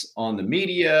that's on the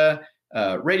media,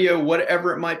 radio,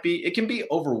 whatever it might be, it can be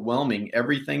overwhelming.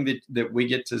 Everything that we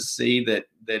get to see that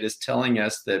is telling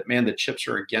us that, man, the chips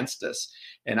are against us.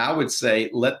 And I would say,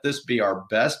 let this be our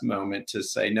best moment to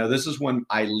say, no, this is when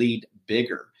I lead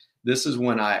bigger. This is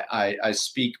when I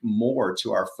speak more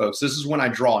to our folks. This is when I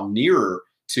draw nearer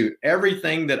to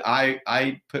everything that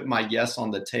I put my yes on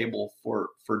the table for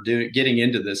getting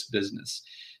into this business.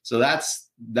 So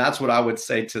that's what I would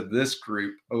say to this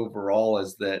group overall,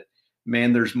 is that,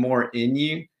 man, there's more in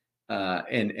you,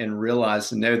 and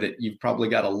realize and know that you've probably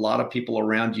got a lot of people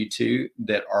around you too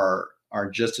that are are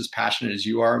just as passionate as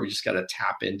you are. We just got to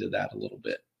tap into that a little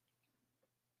bit.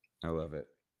 I love it.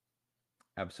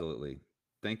 Absolutely.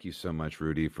 Thank you so much,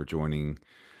 Rudy, for joining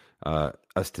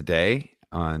us today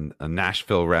on a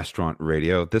Nashville Restaurant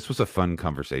Radio. This was a fun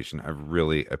conversation. I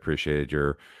really appreciated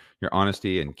your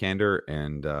honesty and candor,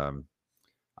 and I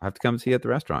have to come see you at the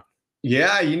restaurant.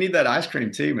 Yeah, you need that ice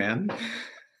cream too, man.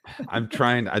 I'm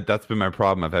trying. That's been my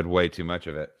problem. I've had way too much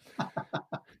of it.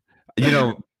 You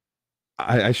know,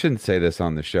 I shouldn't say this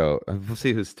on the show. We'll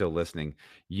see who's still listening.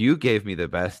 You gave me the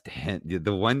best hint.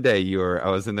 The one day I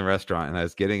was in the restaurant and I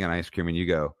was getting an ice cream, and you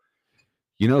go,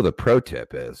 the pro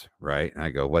tip is, right? And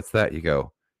I go, what's that? You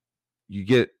go, you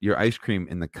get your ice cream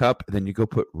in the cup, then you go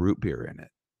put root beer in it.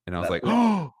 And I was like,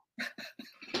 oh.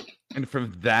 And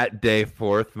from that day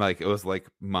forth, it was like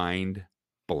mind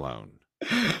blown.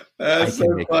 That's so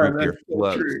fun. That's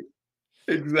so true.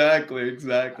 Exactly.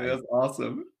 That's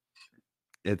awesome.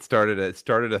 It started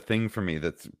a thing for me.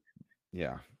 That's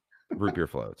root beer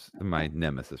floats. My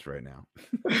nemesis right now.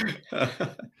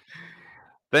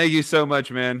 Thank you so much,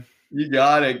 man. You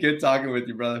got it. Good talking with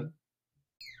you, brother.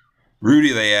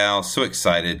 Rudy Leal, so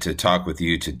excited to talk with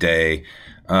you today.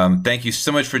 Thank you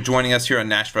so much for joining us here on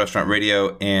Nashville Restaurant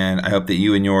Radio, and I hope that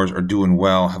you and yours are doing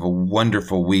well. Have a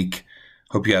wonderful week.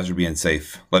 Hope you guys are being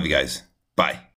safe. Love you guys. Bye.